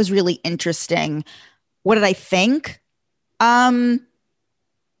 and that was really interesting. What did I think?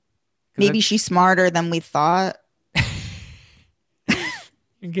 Maybe she's smarter than we thought.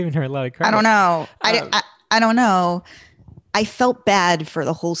 You're giving her a lot of credit. I don't know. I don't know. I felt bad for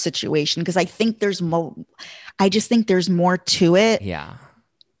the whole situation because I think there's more. I just think there's more to it. Yeah.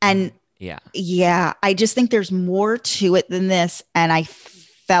 And yeah, I just think there's more to it than this. And I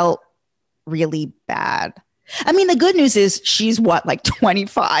felt really bad. I mean, the good news is she's what, like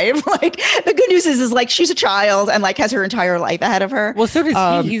 25? Like the good news is like she's a child and like has her entire life ahead of her. Well, so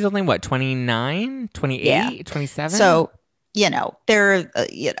does he. He's only what, 29, 28, 27? So, they're,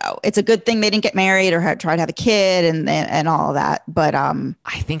 it's a good thing they didn't get married or try to have a kid and all of that. But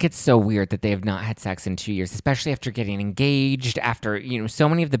I think it's so weird that they have not had sex in 2 years, especially after getting engaged, after, so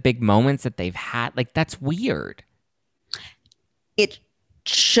many of the big moments that they've had. Like, that's weird. It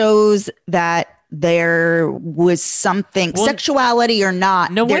shows that there was something, sexuality or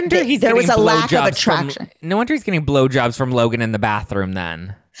not. No wonder there was a lack of attraction. No wonder he's getting blowjobs from Logan in the bathroom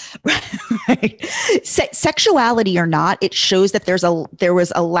then. Right. Sexuality or not, it shows that there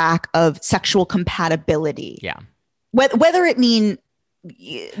was a lack of sexual compatibility. Yeah. Whether it mean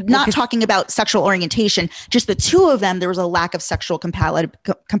not talking about sexual orientation, just the two of them, there was a lack of sexual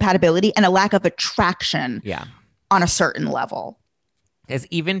compatibility and a lack of attraction. Yeah. On a certain level. As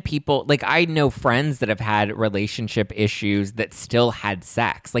even people, like I know friends that have had relationship issues that still had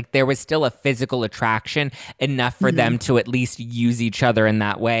sex. Like there was still a physical attraction enough for them to at least use each other in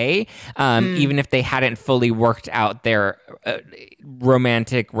that way. Even if they hadn't fully worked out their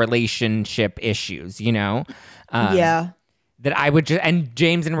romantic relationship issues, Yeah. That I would just, and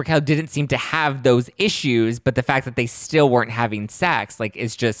James and Raquel didn't seem to have those issues, but the fact that they still weren't having sex, like,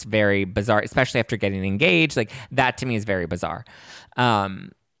 is just very bizarre, especially after getting engaged. Like, that to me is very bizarre.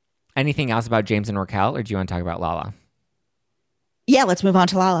 Anything else about James and Raquel, or do you want to talk about Lala? Yeah, let's move on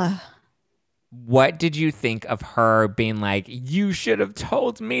to Lala. What did you think of her being like, you should have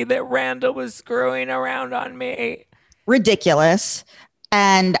told me that Randall was screwing around on me? Ridiculous.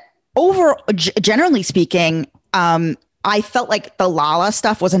 And generally speaking, I felt like the Lala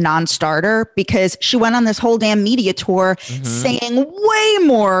stuff was a non-starter because she went on this whole damn media tour saying way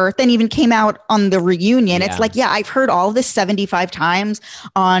more than even came out on the reunion. Yeah. It's like, I've heard all this 75 times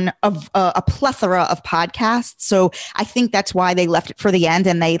on a plethora of podcasts. So I think that's why they left it for the end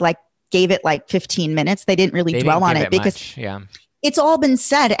and they like gave it like 15 minutes. They didn't really dwell on it because it's all been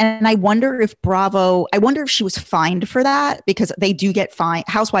said. And I wonder if she was fined for that because they do get fined.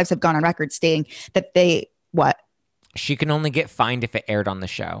 Housewives have gone on record stating that she can only get fined if it aired on the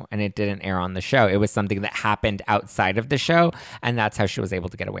show, and it didn't air on the show. It was something that happened outside of the show, and that's how she was able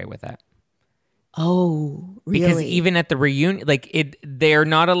to get away with it. Oh, really? Because even at the reunion, they're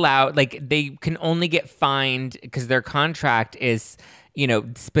not allowed, they can only get fined because their contract is,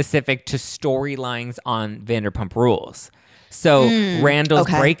 specific to storylines on Vanderpump Rules. So Randall's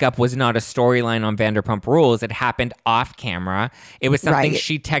breakup was not a storyline on Vanderpump Rules. It happened off camera. It was something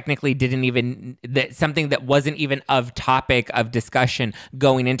she technically didn't even, something that wasn't even of topic of discussion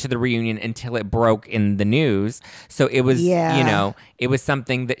going into the reunion until it broke in the news. So it was, it was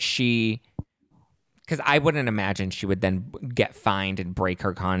something that because I wouldn't imagine she would then get fined and break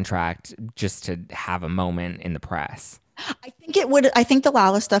her contract just to have a moment in the press. I think the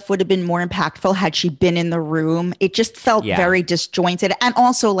Lala stuff would have been more impactful had she been in the room. It just felt very disjointed. And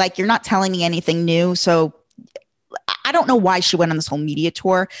also, you're not telling me anything new. So I don't know why she went on this whole media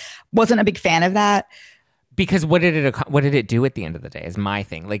tour. Wasn't a big fan of that. Because what did it do at the end of the day is my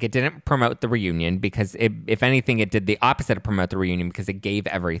thing. It didn't promote the reunion because if anything, it did the opposite of promote the reunion because it gave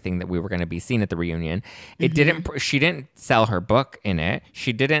everything that we were going to be seen at the reunion. It she didn't sell her book in it.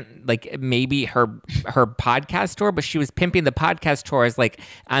 She didn't maybe her podcast tour, but she was pimping the podcast tour as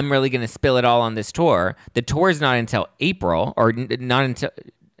I'm really going to spill it all on this tour. The tour is not until April or not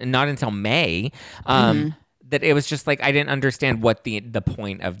until May. That it was just I didn't understand what the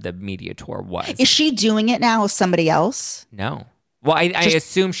point of the media tour was. Is she doing it now with somebody else? No. Well, I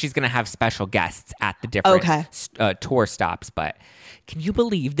assume she's going to have special guests at the different tour stops. But can you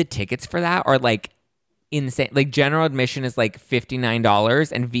believe the tickets for that are insane? General admission is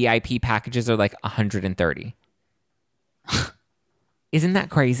 $59 and VIP packages are $130. Isn't that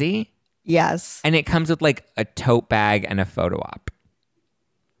crazy? Yes. And it comes with a tote bag and a photo op.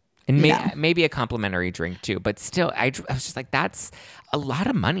 And maybe a complimentary drink too, but still, I was just that's a lot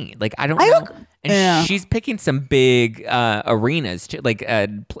of money. I don't know. And she's picking some big arenas too,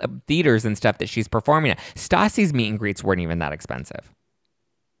 theaters and stuff that she's performing at. Stassi's meet and greets weren't even that expensive.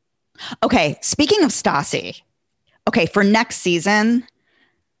 Okay, speaking of Stassi, for next season,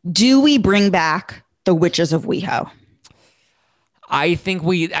 do we bring back the Witches of WeHo? I think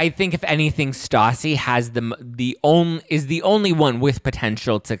if anything, Stassi has the only one with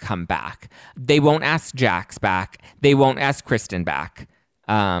potential to come back. They won't ask Jax back. They won't ask Kristen back.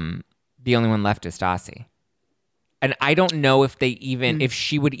 The only one left is Stassi. And I don't know if if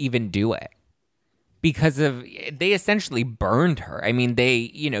she would even do it. Because they essentially burned her. I mean, they,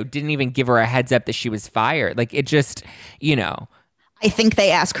 didn't even give her a heads up that she was fired. Like, it just, I think they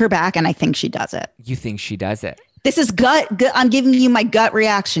ask her back, and I think she does it. You think she does it? This is gut. I'm giving you my gut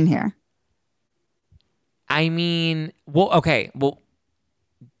reaction here. I mean, we'll get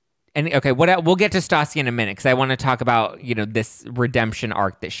to Stassi in a minute because I want to talk about this redemption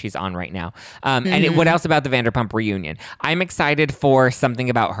arc that she's on right now. What else about the Vanderpump reunion? I'm excited for something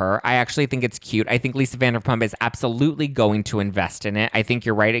about her. I actually think it's cute. I think Lisa Vanderpump is absolutely going to invest in it. I think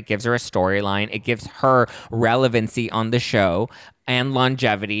you're right. It gives her a storyline. It gives her relevancy on the show and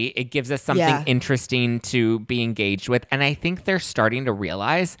longevity. It gives us something interesting to be engaged with. And I think they're starting to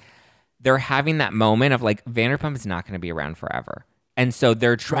realize they're having that moment of like Vanderpump is not going to be around forever. And so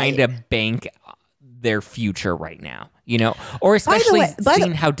they're trying to bank their future right now, or especially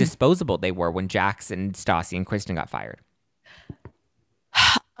seeing how disposable they were when Jax and Stassi and Kristen got fired.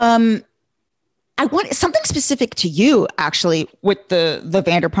 I want something specific to you, actually, with the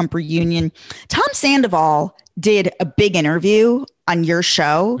Vanderpump reunion. Tom Sandoval did a big interview on your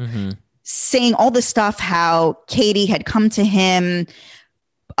show saying all the stuff, how Katie had come to him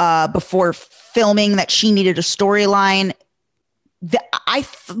before filming that she needed a storyline. I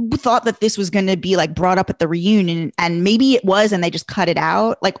thought that this was going to be like brought up at the reunion, and maybe it was, and they just cut it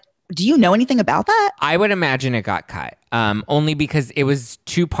out. Like, do you know anything about that? I would imagine it got cut, only because it was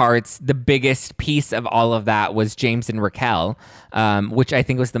two parts. The biggest piece of all of that was James and Raquel, which I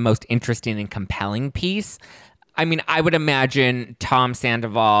think was the most interesting and compelling piece. I mean, I would imagine Tom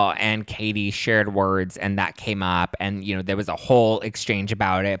Sandoval and Katie shared words and that came up and, there was a whole exchange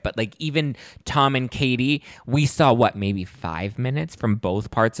about it. But like even Tom and Katie, we saw maybe 5 minutes from both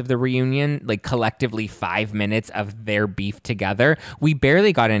parts of the reunion, like collectively 5 minutes of their beef together. We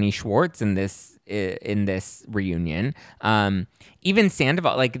barely got any Schwartz in this reunion. Even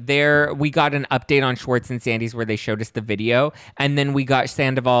Sandoval, we got an update on Schwartz and Sandy's where they showed us the video. And then we got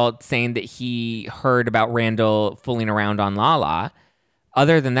Sandoval saying that he heard about Randall fooling around on Lala.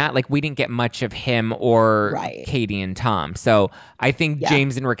 Other than that, we didn't get much of him or Katie and Tom. So I think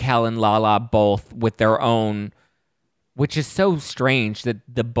James and Raquel and Lala both with their own, which is so strange that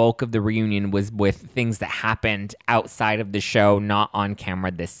the bulk of the reunion was with things that happened outside of the show, not on camera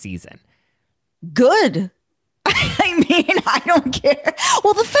this season. Good. I mean, I don't care.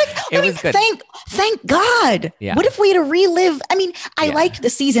 Well, thank God. Yeah. What if we had to relive? I mean, I liked the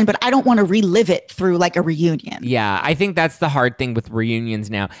season, but I don't want to relive it through like a reunion. Yeah, I think that's the hard thing with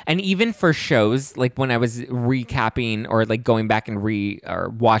reunions now. And even for shows, like when I was recapping or like going back and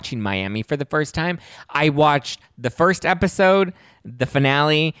watching Miami for the first time, I watched the first episode, the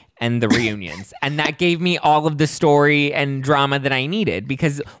finale, and the reunions. And that gave me all of the story and drama that I needed,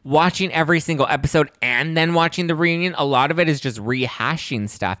 because watching every single episode and then watching the reunion, a lot of it is just rehashing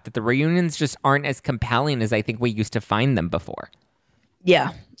stuff that the reunions just aren't as compelling as I think we used to find them before.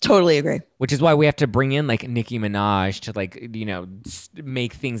 Yeah, totally agree. Which is why we have to bring in like Nicki Minaj to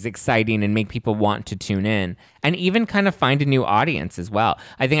make things exciting and make people want to tune in, and even kind of find a new audience as well.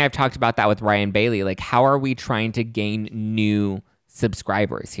 I think I've talked about that with Ryan Bailey. Like, how are we trying to gain new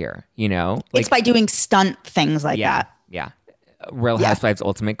subscribers here? It's by doing stunt things like that. Yeah. Real Housewives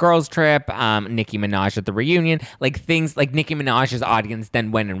Ultimate Girls Trip, Nicki Minaj at the reunion, like things like Nicki Minaj's audience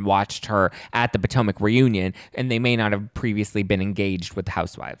then went and watched her at the Potomac reunion, and they may not have previously been engaged with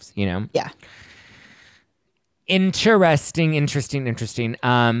Housewives, Yeah. Interesting.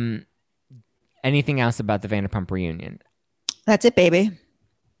 Anything else about the Vanderpump reunion? That's it, baby.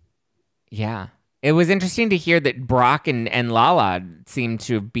 Yeah. It was interesting to hear that Brock and Lala seemed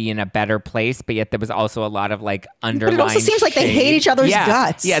to be in a better place, but yet there was also a lot of like underlying. But it also seems like they hate each other's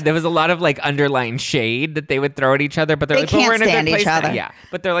guts. Yeah, there was a lot of like underlying shade that they would throw at each other, but they're like, can't but we're in a stand good place each other. now. Yeah,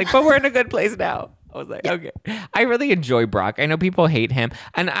 but they're like, but we're in a good place now. I was like, okay. I really enjoy Brock. I know people hate him,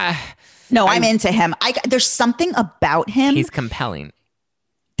 and I'm into him. There's something about him. He's compelling.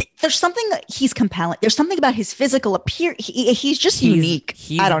 There's something that he's compelling. There's something about his physical appearance. He's just unique.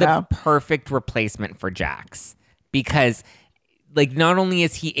 I don't know. He's the perfect replacement for Jax, because like not only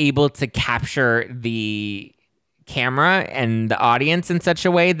is he able to capture the camera and the audience in such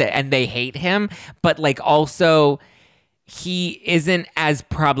a way that and they hate him, but like also he isn't as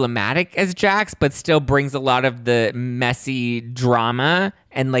problematic as Jax, but still brings a lot of the messy drama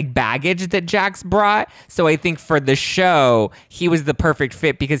and like baggage that Jax brought. So I think for the show, he was the perfect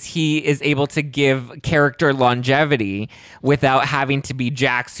fit because he is able to give character longevity without having to be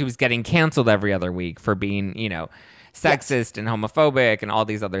Jax, who's getting canceled every other week for being, you know, sexist and homophobic and all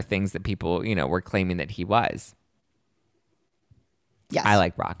these other things that people, you know, were claiming that he was. Yes. I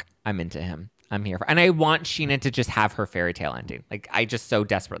like Brock. I'm into him. I'm here for, and I want Scheana to just have her fairy tale ending. Like, I just so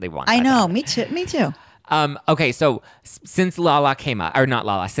desperately want that. I know. Me too. Okay, so since Lala came up, or not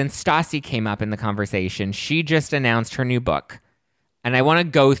Lala, since Stassi came up in the conversation, she just announced her new book. And I want to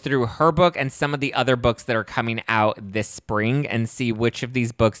go through her book and some of the other books that are coming out this spring and see which of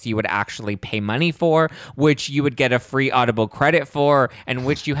these books you would actually pay money for, which you would get a free Audible credit for, and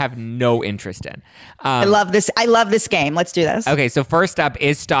which you have no interest in. I love this. I love this game. Let's do this. Okay, so first up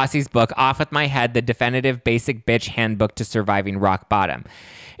is Stassi's book, Off With My Head, The Definitive Basic Bitch Handbook to Surviving Rock Bottom.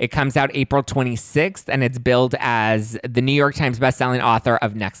 It comes out April 26th, and it's billed as the New York Times bestselling author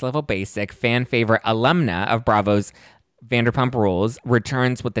of Next Level Basic, fan favorite alumna of Bravo's Vanderpump Rules,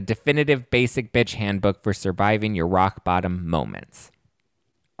 returns with the definitive basic bitch handbook for surviving your rock bottom moments.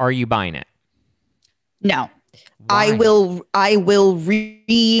 Are you buying it? No. Why? I will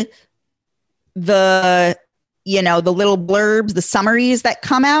read the, you know, the little blurbs, the summaries that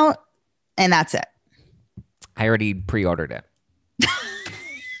come out, and that's it. I already pre-ordered it.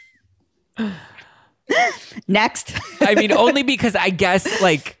 Next. I mean, only because I guess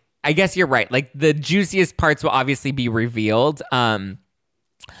you're right. Like, the juiciest parts will obviously be revealed. And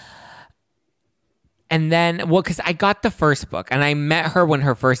then, well, because I got the first book and I met her when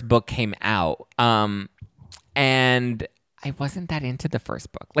her first book came out. And I wasn't that into the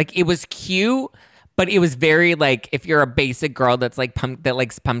first book. Like, it was cute, but it was very like, if you're a basic girl that's like that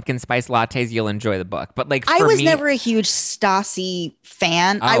likes pumpkin spice lattes, you'll enjoy the book. But like, I was never a huge Stassi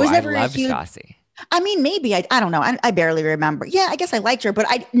fan. Oh, I was never loved a huge Stassi. I mean, maybe I don't know. I barely remember. Yeah, I guess I liked her, but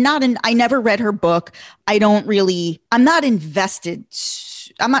I never read her book. I'm not invested.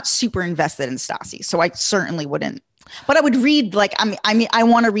 I'm not super invested in Stassi, so I certainly wouldn't. But I would read I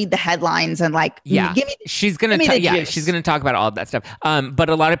want to read the headlines and like, she's gonna talk about all of that stuff. But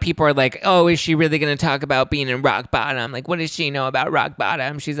a lot of people are like, oh, is she really gonna talk about being in rock bottom? Like, what does she know about rock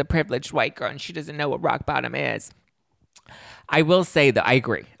bottom? She's a privileged white girl and she doesn't know what rock bottom is. I will say that I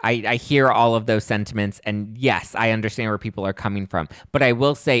agree. I hear all of those sentiments, and yes, I understand where people are coming from. But I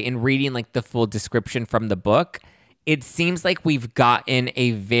will say, in reading like the full description from the book, it seems like we've gotten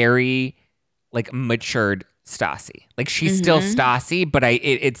a very like matured Stassi. Like, she's still Stassi, but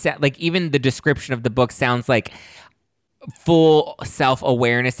it's like, even the description of the book sounds like full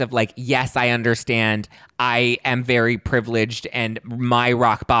self-awareness of like, yes, I understand. I am very privileged and my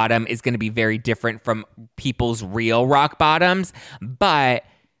rock bottom is going to be very different from people's real rock bottoms, but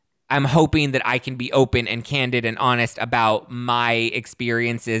I'm hoping that I can be open and candid and honest about my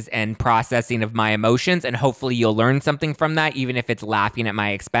experiences and processing of my emotions, and hopefully you'll learn something from that, even if it's laughing at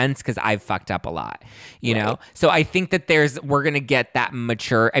my expense, because I've fucked up a lot, you know? So I think that we're going to get that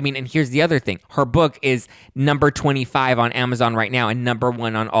mature. I mean, and here's the other thing. Her book is number 25 on Amazon right now and number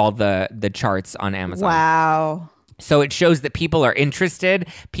 1 on all the charts on Amazon. Wow. So it shows that people are interested.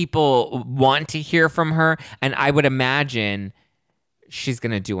 People want to hear from her. And I would imagine she's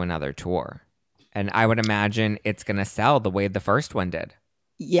going to do another tour. And I would imagine it's going to sell the way the first one did.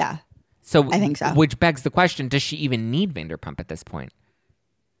 Yeah. So I think so. Which begs the question, does she even need Vanderpump at this point?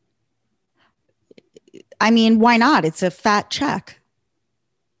 I mean, why not? It's a fat check.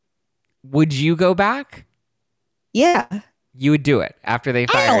 Would you go back? Yeah. You would do it after they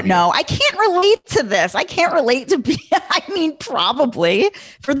fired you? I don't know. I can't relate to this. I can't relate to I mean, probably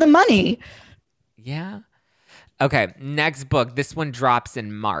for the money. Yeah. Okay, next book. This one drops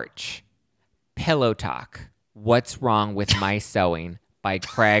in March. Pillow Talk. What's Wrong with My Sewing by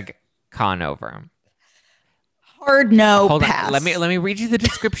Craig Conover. Hard no. Hold pass. on. Let me read you the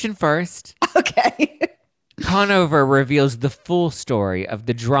description first. Okay. Conover reveals the full story of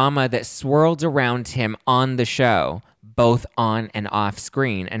the drama that swirled around him on the show, both on and off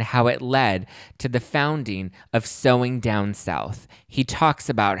screen, and how it led to the founding of Sewing Down South. He talks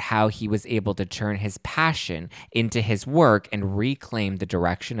about how he was able to turn his passion into his work and reclaim the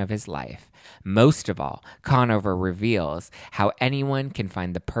direction of his life. Most of all, Conover reveals how anyone can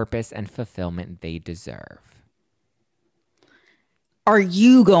find the purpose and fulfillment they deserve. Are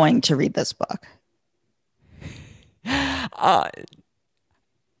you going to read this book?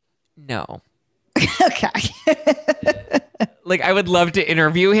 No. Okay. Like, I would love to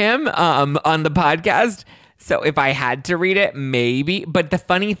interview him on the podcast. So if I had to read it, maybe. But the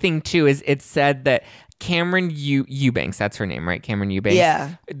funny thing, too, is it said that Cameron Eubanks, that's her name, right? Cameron Eubanks.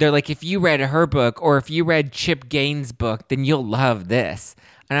 Yeah. They're like, if you read her book or if you read Chip Gaines' book, then you'll love this.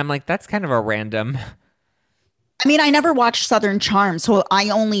 And I'm like, that's kind of a random. I mean, I never watched Southern Charm, so I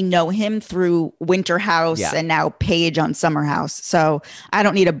only know him through Winter House and now Paige on Summer House. So I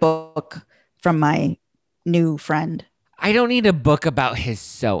don't need a book from my new friend. I don't need a book about his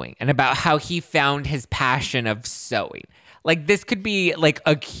sewing and about how he found his passion of sewing. Like, this could be like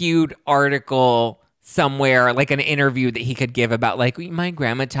a cute article somewhere, like an interview that he could give about, like, my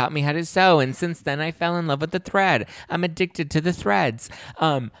grandma taught me how to sew, and since then I fell in love with the thread. I'm addicted to the threads.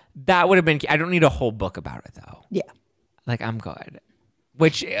 That would have been. I don't need a whole book about it though. Yeah, like, I'm good.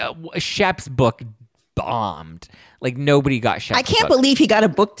 Which Shep's book bombed. Like, nobody got Shep's. I can't book. believe he got a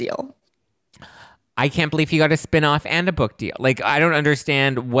book deal. I can't believe he got a spinoff and a book deal. Like, I don't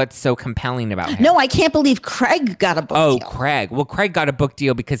understand what's so compelling about him. No, I can't believe Craig got a book deal. Oh, Craig. Well, Craig got a book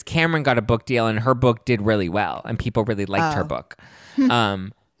deal because Cameron got a book deal and her book did really well and people really liked her book. I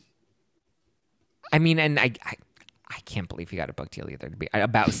mean, and I can't believe he got a book deal either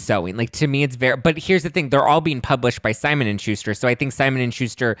about sewing. Like, to me, it's very. But here's the thing: they're all being published by Simon & Schuster, so I think Simon &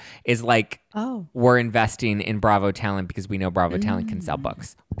 Schuster is like, we're investing in Bravo Talent because we know Bravo Talent can sell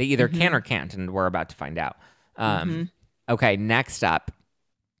books. They either can or can't, and we're about to find out. Okay, next up,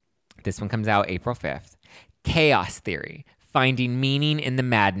 this one comes out April 5th. Chaos Theory: Finding Meaning in the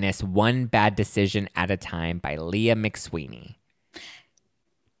Madness, One Bad Decision at a Time by Leah McSweeney.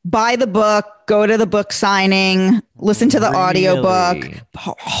 Buy the book, go to the book signing, listen to the audiobook.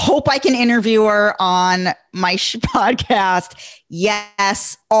 Hope I can interview her on my podcast.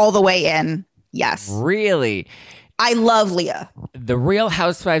 Yes, all the way in. Yes. Really? I love Leah. The Real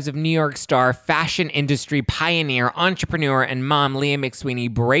Housewives of New York star, fashion industry pioneer, entrepreneur, and mom Leah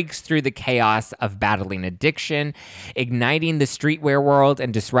McSweeney breaks through the chaos of battling addiction, igniting the streetwear world,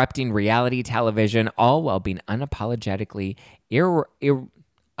 and disrupting reality television, all while being unapologetically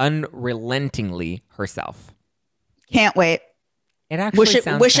unrelentingly herself. Can't wait. It actually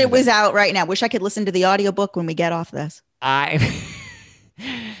wish it was out right now. Wish I could listen to the audiobook when we get off this. Oh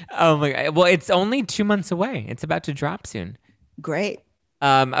my God. Well, it's only 2 months away. It's about to drop soon. Great.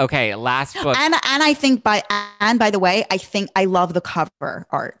 Okay, last book. And I think by the way, I think I love the cover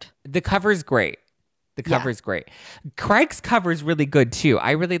art. The cover's great. The cover's great. Craig's cover's really good too.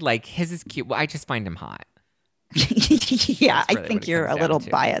 I really like his is cute. Well, I just find him hot. Yeah, really I think you're a little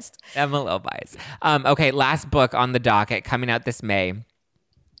biased. I'm a little biased. Okay, last book on the docket coming out this May.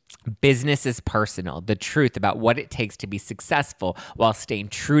 Business is Personal: The Truth About What It Takes to Be Successful While Staying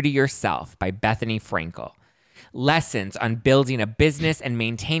True to Yourself by Bethany Frankel. Lessons on building a business and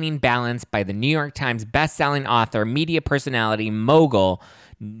maintaining balance by the New York Times bestselling author, media personality, mogul,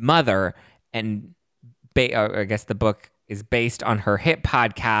 mother, and I guess the book is based on her hit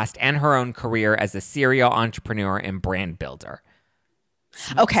podcast and her own career as a serial entrepreneur and brand builder.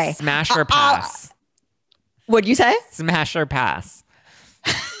 Okay. Smash or pass? What'd you say? Smash or pass?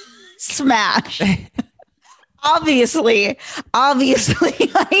 Smash. Obviously,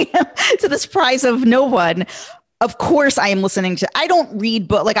 I am, to the surprise of no one. Of course, I am listening to, I don't read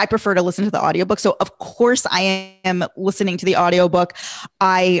book, like I prefer to listen to the audiobook. So of course I am listening to the audiobook.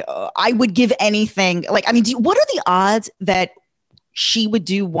 I would give anything, like, I mean, what are the odds that she would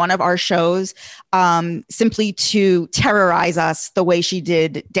do one of our shows simply to terrorize us the way she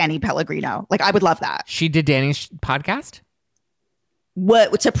did Danny Pellegrino? Like, I would love that. She did Danny's podcast?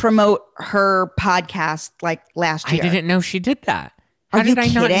 What, to promote her podcast like last year. I didn't know she did that. How did I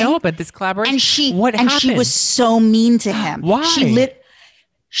not know about this collaboration? And she happened? Was so mean to him. Why?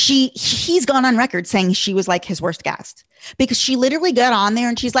 He's gone on record saying she was like his worst guest because she literally got on there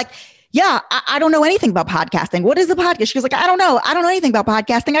and she's like, yeah, I don't know anything about podcasting. What is the podcast? She was like, I don't know anything about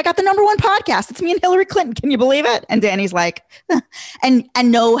podcasting. I got the #1 podcast. It's me and Hillary Clinton. Can you believe it? And Danny's like, and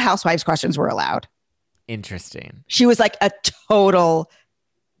no housewives questions were allowed. Interesting. She was like a total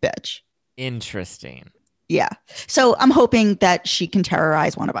bitch. Interesting. Yeah. So I'm hoping that she can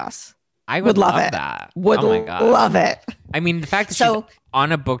terrorize one of us. I would love it. that. Would oh my God. love it. I mean, the fact that she's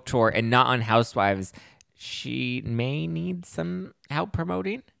on a book tour and not on Housewives, she may need some help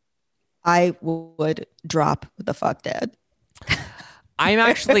promoting. I would drop the fuck dead. I'm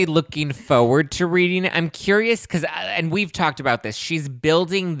actually looking forward to reading it. I'm curious because, and we've talked about this, she's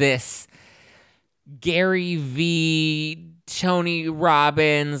building this Gary V, Tony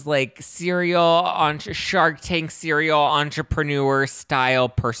Robbins, like Shark Tank serial entrepreneur style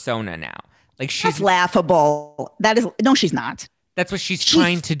persona now. Like, she's That's laughable. No, she's not. That's what she's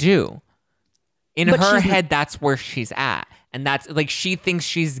trying to do. In her head, that's where she's at. And that's like, she thinks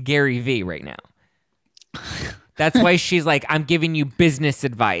she's Gary V right now. That's why she's like, I'm giving you business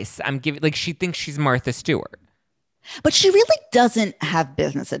advice. I'm giving, like, she thinks she's Martha Stewart. But she really doesn't have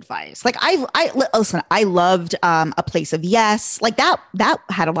business advice. Like listen, I loved A Place of Yes. Like that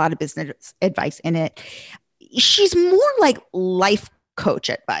had a lot of business advice in it. She's more like life coach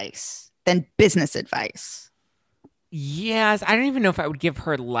advice than business advice. Yes, I don't even know if I would give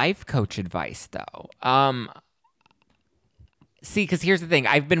her life coach advice though. See, because here's the thing.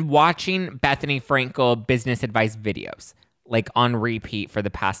 I've been watching Bethany Frankel business advice videos, like on repeat for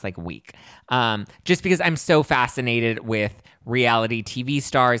the past like week. Just because I'm so fascinated with reality TV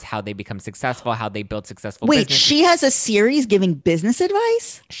stars, how they become successful, how they build successful businesses. She has a series giving business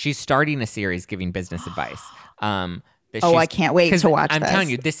advice? She's starting a series giving business advice. I can't wait to watch I'm telling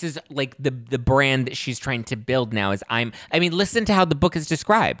you, this is like the brand that she's trying to build now listen to how the book is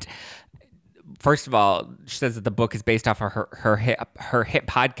described. First of all, she says that the book is based off of her hit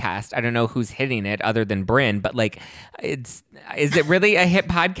podcast. I don't know who's hitting it other than Bryn, but like, is it really a hit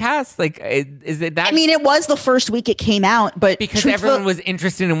podcast? Like, is it that? I mean, it was the first week it came out, but because everyone was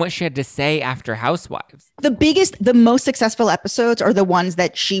interested in what she had to say after Housewives. The most successful episodes are the ones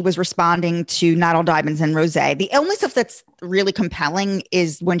that she was responding to Not All Diamonds and Rosé. The only stuff that's really compelling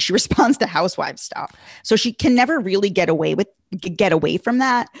is when she responds to Housewives stuff. So she can never really get away from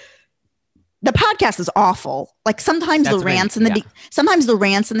that. The podcast is awful. Like sometimes the rants in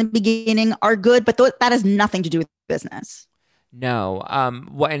the beginning are good, but that has nothing to do with business. No.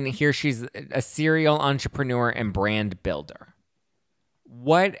 And here she's a serial entrepreneur and brand builder.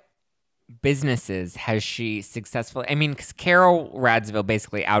 What businesses has she successfully? I mean, because Carol Radziwill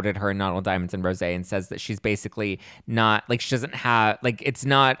basically outed her in Not All Diamonds and Rosé and says that she's basically not like, she doesn't have like, it's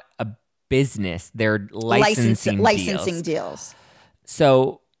not a business. They're licensing deals.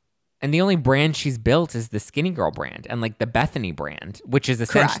 So. And the only brand she's built is the Skinny Girl brand and like the Bethany brand, which is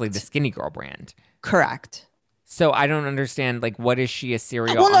essentially the Skinny Girl brand. Correct. So I don't understand, like, what is she a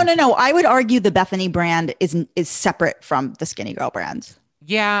serial? Well, no. I would argue the Bethany brand is separate from the Skinny Girl brand.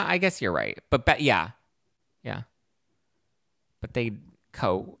 Yeah, I guess you're right. But yeah. But they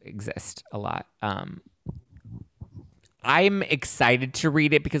coexist a lot. I'm excited to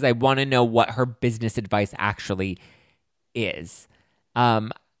read it because I want to know what her business advice actually is.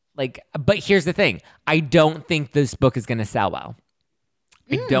 But here's the thing. I don't think this book is going to sell well.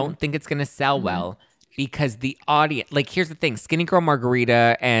 I don't think it's going to sell well because the audience, like, here's the thing. Skinny Girl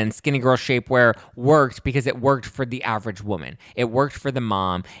Margarita and Skinny Girl Shapewear worked because it worked for the average woman. It worked for the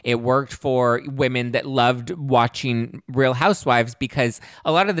mom. It worked for women that loved watching Real Housewives because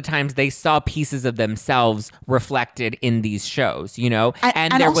a lot of the times they saw pieces of themselves reflected in these shows, you know?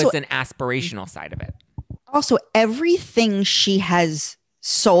 And there was an aspirational side of it. Also, everything she has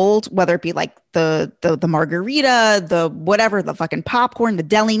sold, whether it be like the margarita, the whatever, the fucking popcorn, the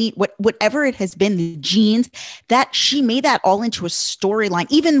deli meat, whatever it has been, the jeans, that she made that all into a storyline.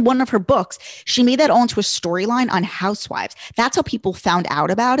 Even one of her books, she made that all into a storyline on Housewives. That's how people found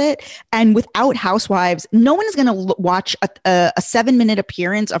out about it. And without Housewives, no one is going to watch a 7-minute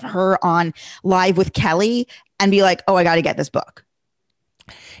appearance of her on Live with Kelly and be like, oh, I got to get this book.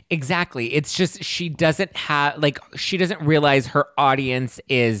 Exactly. It's just she doesn't realize her audience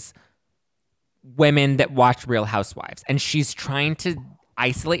is women that watch Real Housewives. And she's trying to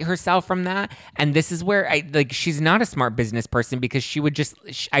isolate herself from that. And this is where she's not a smart business person because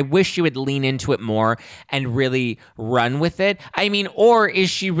I wish she would lean into it more and really run with it. I mean, or is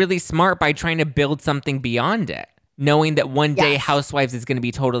she really smart by trying to build something beyond it, knowing that one day Housewives is going to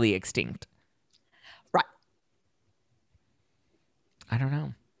be totally extinct? Right. I don't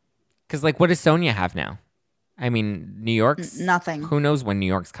know. Because, what does Sonia have now? I mean, New York's... Nothing. Who knows when New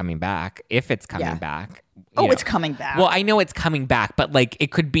York's coming back, if it's coming back. It's coming back. Well, I know it's coming back, but,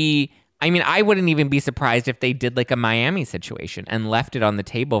 it could be... I mean, I wouldn't even be surprised if they did, a Miami situation and left it on the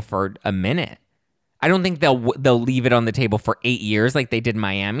table for a minute. I don't think they'll leave it on the table for 8 years like they did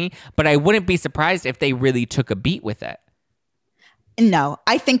Miami, but I wouldn't be surprised if they really took a beat with it. No,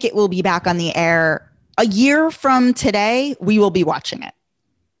 I think it will be back on the air. A year from today, we will be watching it.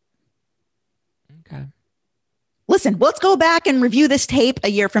 Okay. Listen, let's go back and review this tape a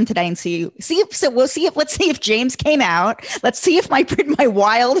year from today and let's see if James came out. Let's see if my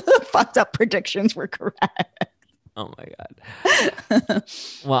wild fucked up predictions were correct. Oh my God.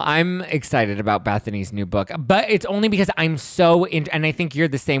 Well, I'm excited about Bethany's new book, but it's only because I'm and I think you're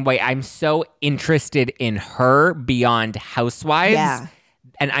the same way. I'm so interested in her beyond Housewives. Yeah.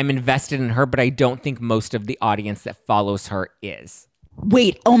 And I'm invested in her, but I don't think most of the audience that follows her is.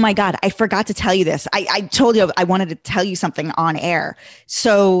 Wait, oh my God, I forgot to tell you this. I told you I wanted to tell you something on air.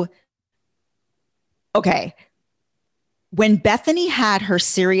 So, okay. when Bethany had her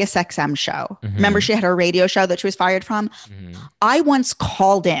Sirius XM show, remember she had her radio show that she was fired from? I once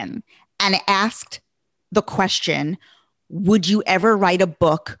called in and asked the question, would you ever write a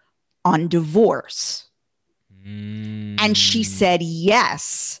book on divorce? And she said,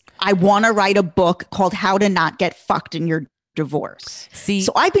 yes, I want to write a book called How to Not Get Fucked in Your Divorce.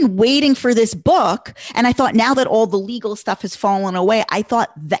 So I've been waiting for this book. And I thought now that all the legal stuff has fallen away, I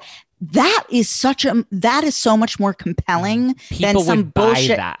thought that is so much more compelling than some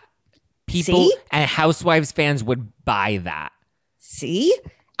bullshit. That. People and Housewives fans would buy that. See?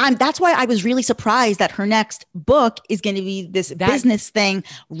 That's why I was really surprised that her next book is going to be this business thing.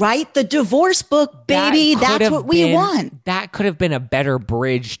 Write the divorce book, baby. That's what we want. That could have been a better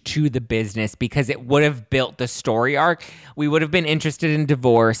bridge to the business because it would have built the story arc. We would have been interested in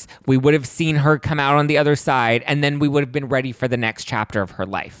divorce. We would have seen her come out on the other side, and then we would have been ready for the next chapter of her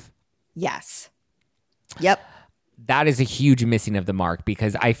life. Yes. Yep. That is a huge missing of the mark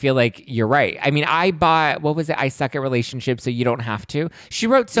because I feel like you're right. I mean, I bought, what was it? I Suck at Relationships, So You Don't Have to. She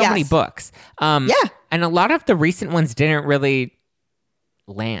wrote so many books. And a lot of the recent ones didn't really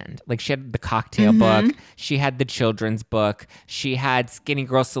land. Like she had the cocktail book. She had the children's book. She had Skinny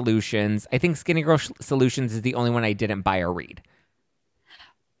Girl Solutions. I think Skinny Girl Solutions is the only one I didn't buy or read.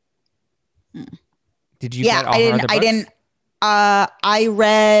 Did you get all her other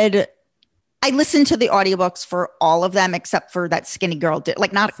books? I listened to the audiobooks for all of them except for that Skinny Girl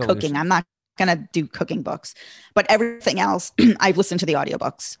not Solutions. Cooking. I'm not going to do cooking books, but everything else I've listened to the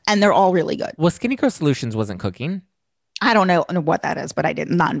audiobooks and they're all really good. Well, Skinny Girl Solutions wasn't cooking. I don't know what that is, but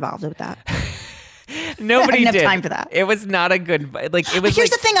not involved with that. Nobody didn't did. Have time for that. It was not a good, it was.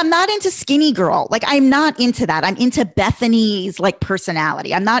 Here's the thing. I'm not into Skinny Girl. I'm not into that. I'm into Bethany's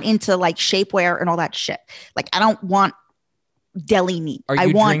personality. I'm not into shapewear and all that shit. I don't want deli meat. I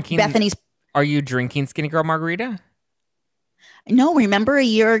want Bethany's. Are you drinking Skinny Girl margarita? No, remember a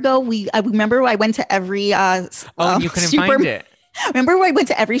year ago, I went to every you couldn't find it. Remember I went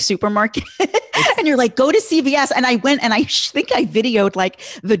to every supermarket and you're like, go to CVS. And I went and I think I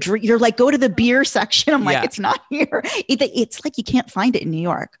videoed you're like, go to the beer section. I'm like, it's not here. It's like, you can't find it in New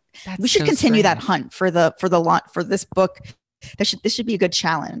York. We should continue that hunt for this book. This should be a good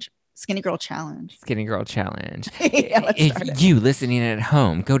challenge. Skinny Girl Challenge. Skinny Girl Challenge. If you listening at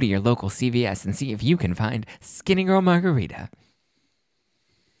home, go to your local CVS and see if you can find Skinny Girl Margarita.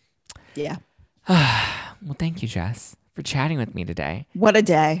 Yeah. Well, thank you, Jess, for chatting with me today. What a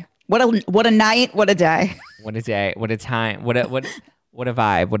day. What a night. What a day. What a day. What a time. What a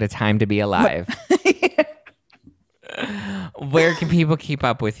vibe. What a time to be alive. Where can people keep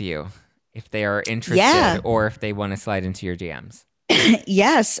up with you if they are interested or if they want to slide into your DMs?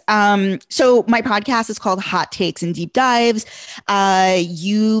 Yes. So my podcast is called Hot Takes and Deep Dives.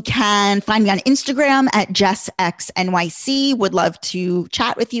 You can find me on Instagram at JessXNYC. Would love to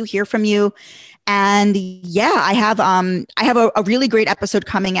chat with you, hear from you. And I have a really great episode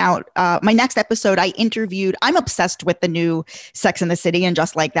coming out. My next episode, I'm obsessed with the new Sex and the City and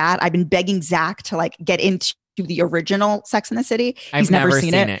Just Like That. I've been begging Zach to get into the original Sex and the City. He's never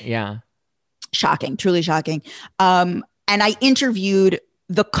seen it. Yeah. Shocking, truly shocking. And I interviewed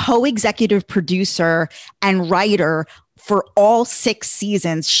the co-executive producer and writer for all 6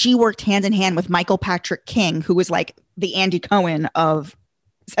 seasons. She worked hand in hand with Michael Patrick King, who was the Andy Cohen of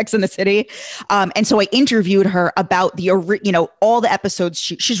Sex and the City. And so I interviewed her about all the episodes.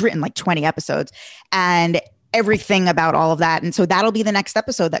 She's written 20 episodes and everything about all of that. And so that'll be the next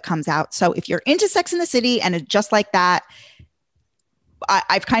episode that comes out. So if you're into Sex and the City and it's Just Like That,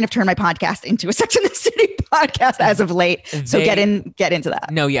 I've kind of turned my podcast into a Sex and the City podcast as of late. So get into that.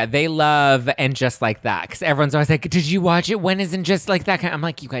 No, yeah, they love And Just Like That because everyone's always like, "Did you watch it? When isn't Just Like That?" I'm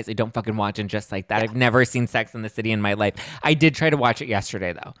like, you guys, I don't fucking watch And Just Like That. Yeah. I've never seen Sex and the City in my life. I did try to watch it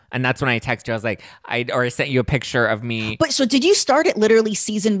yesterday though, and that's when I texted you. I was like, I sent you a picture of me. But so did you start at literally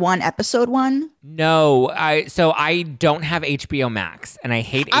season 1, episode 1? No, I don't have HBO Max, and I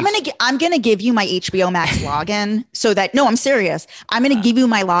hate. I'm gonna give you my HBO Max login so that I'm serious. I'm gonna give you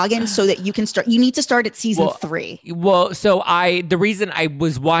my login so that you can start. You need to start at season 3. Well, so the reason I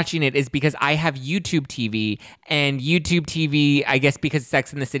was watching it is because I have YouTube TV, and YouTube TV, I guess because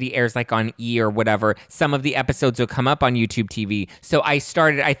Sex and the City airs on E! Or whatever, some of the episodes will come up on YouTube TV. So I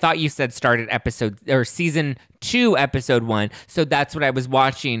thought you said started season 2, episode 1. So that's what I was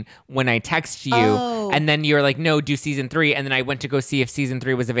watching when I texted you. Oh. And then you're like, no, do season 3. And then I went to go see if season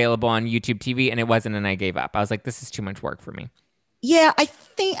 3 was available on YouTube TV, and it wasn't, and I gave up. I was like, this is too much work for me. Yeah,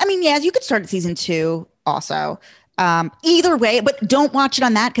 you could start at season 2 also. Either way, but don't watch it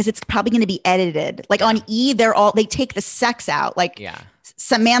on that because it's probably going to be edited. On E! They take the sex out.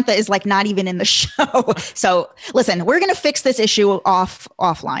 Samantha is like not even in the show. So listen, we're going to fix this issue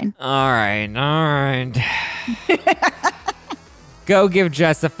offline. All right. Go give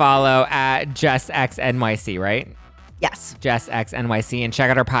Jess a follow at JessXNYC, right? Yes. JessXNYC, and check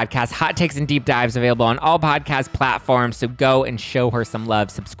out our podcast, Hot Takes and Deep Dives, available on all podcast platforms. So go and show her some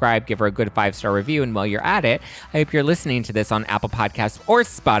love. Subscribe, give her a good 5-star review. And while you're at it, I hope you're listening to this on Apple Podcasts or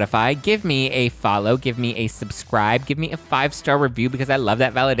Spotify. Give me a follow, give me a subscribe, give me a 5-star review, because I love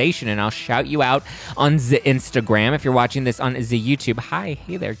that validation. And I'll shout you out on the Instagram. If you're watching this on the YouTube,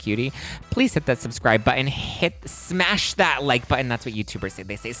 hey there, cutie. Please hit that subscribe button. Smash that like button. That's what YouTubers say.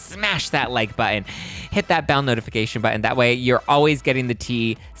 They say smash that like button. Hit that bell notification button. That way you're always getting the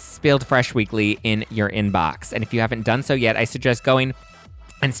tea spilled fresh weekly in your inbox. And if you haven't done so yet, I suggest going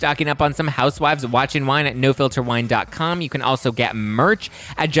and stocking up on some Housewives Watching Wine at nofilterwine.com. You can also get merch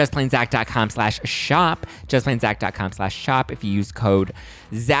at justplainzack.com/shop. Justplainzack.com/shop. If you use code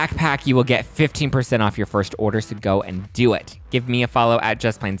ZachPack, you will get 15% off your first order, so go and do it. Give me a follow at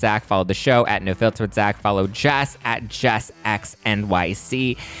JustPlainZach. Follow the show at No Filter with Zach. Follow Jess at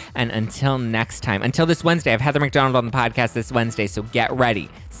JessXNYC. And until next time, until this Wednesday, I have Heather McDonald on the podcast this Wednesday, so get ready.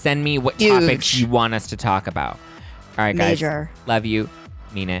 Send me what topics you want us to talk about. All right, guys. Major. Love you.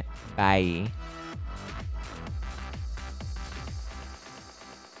 Mean it. Bye.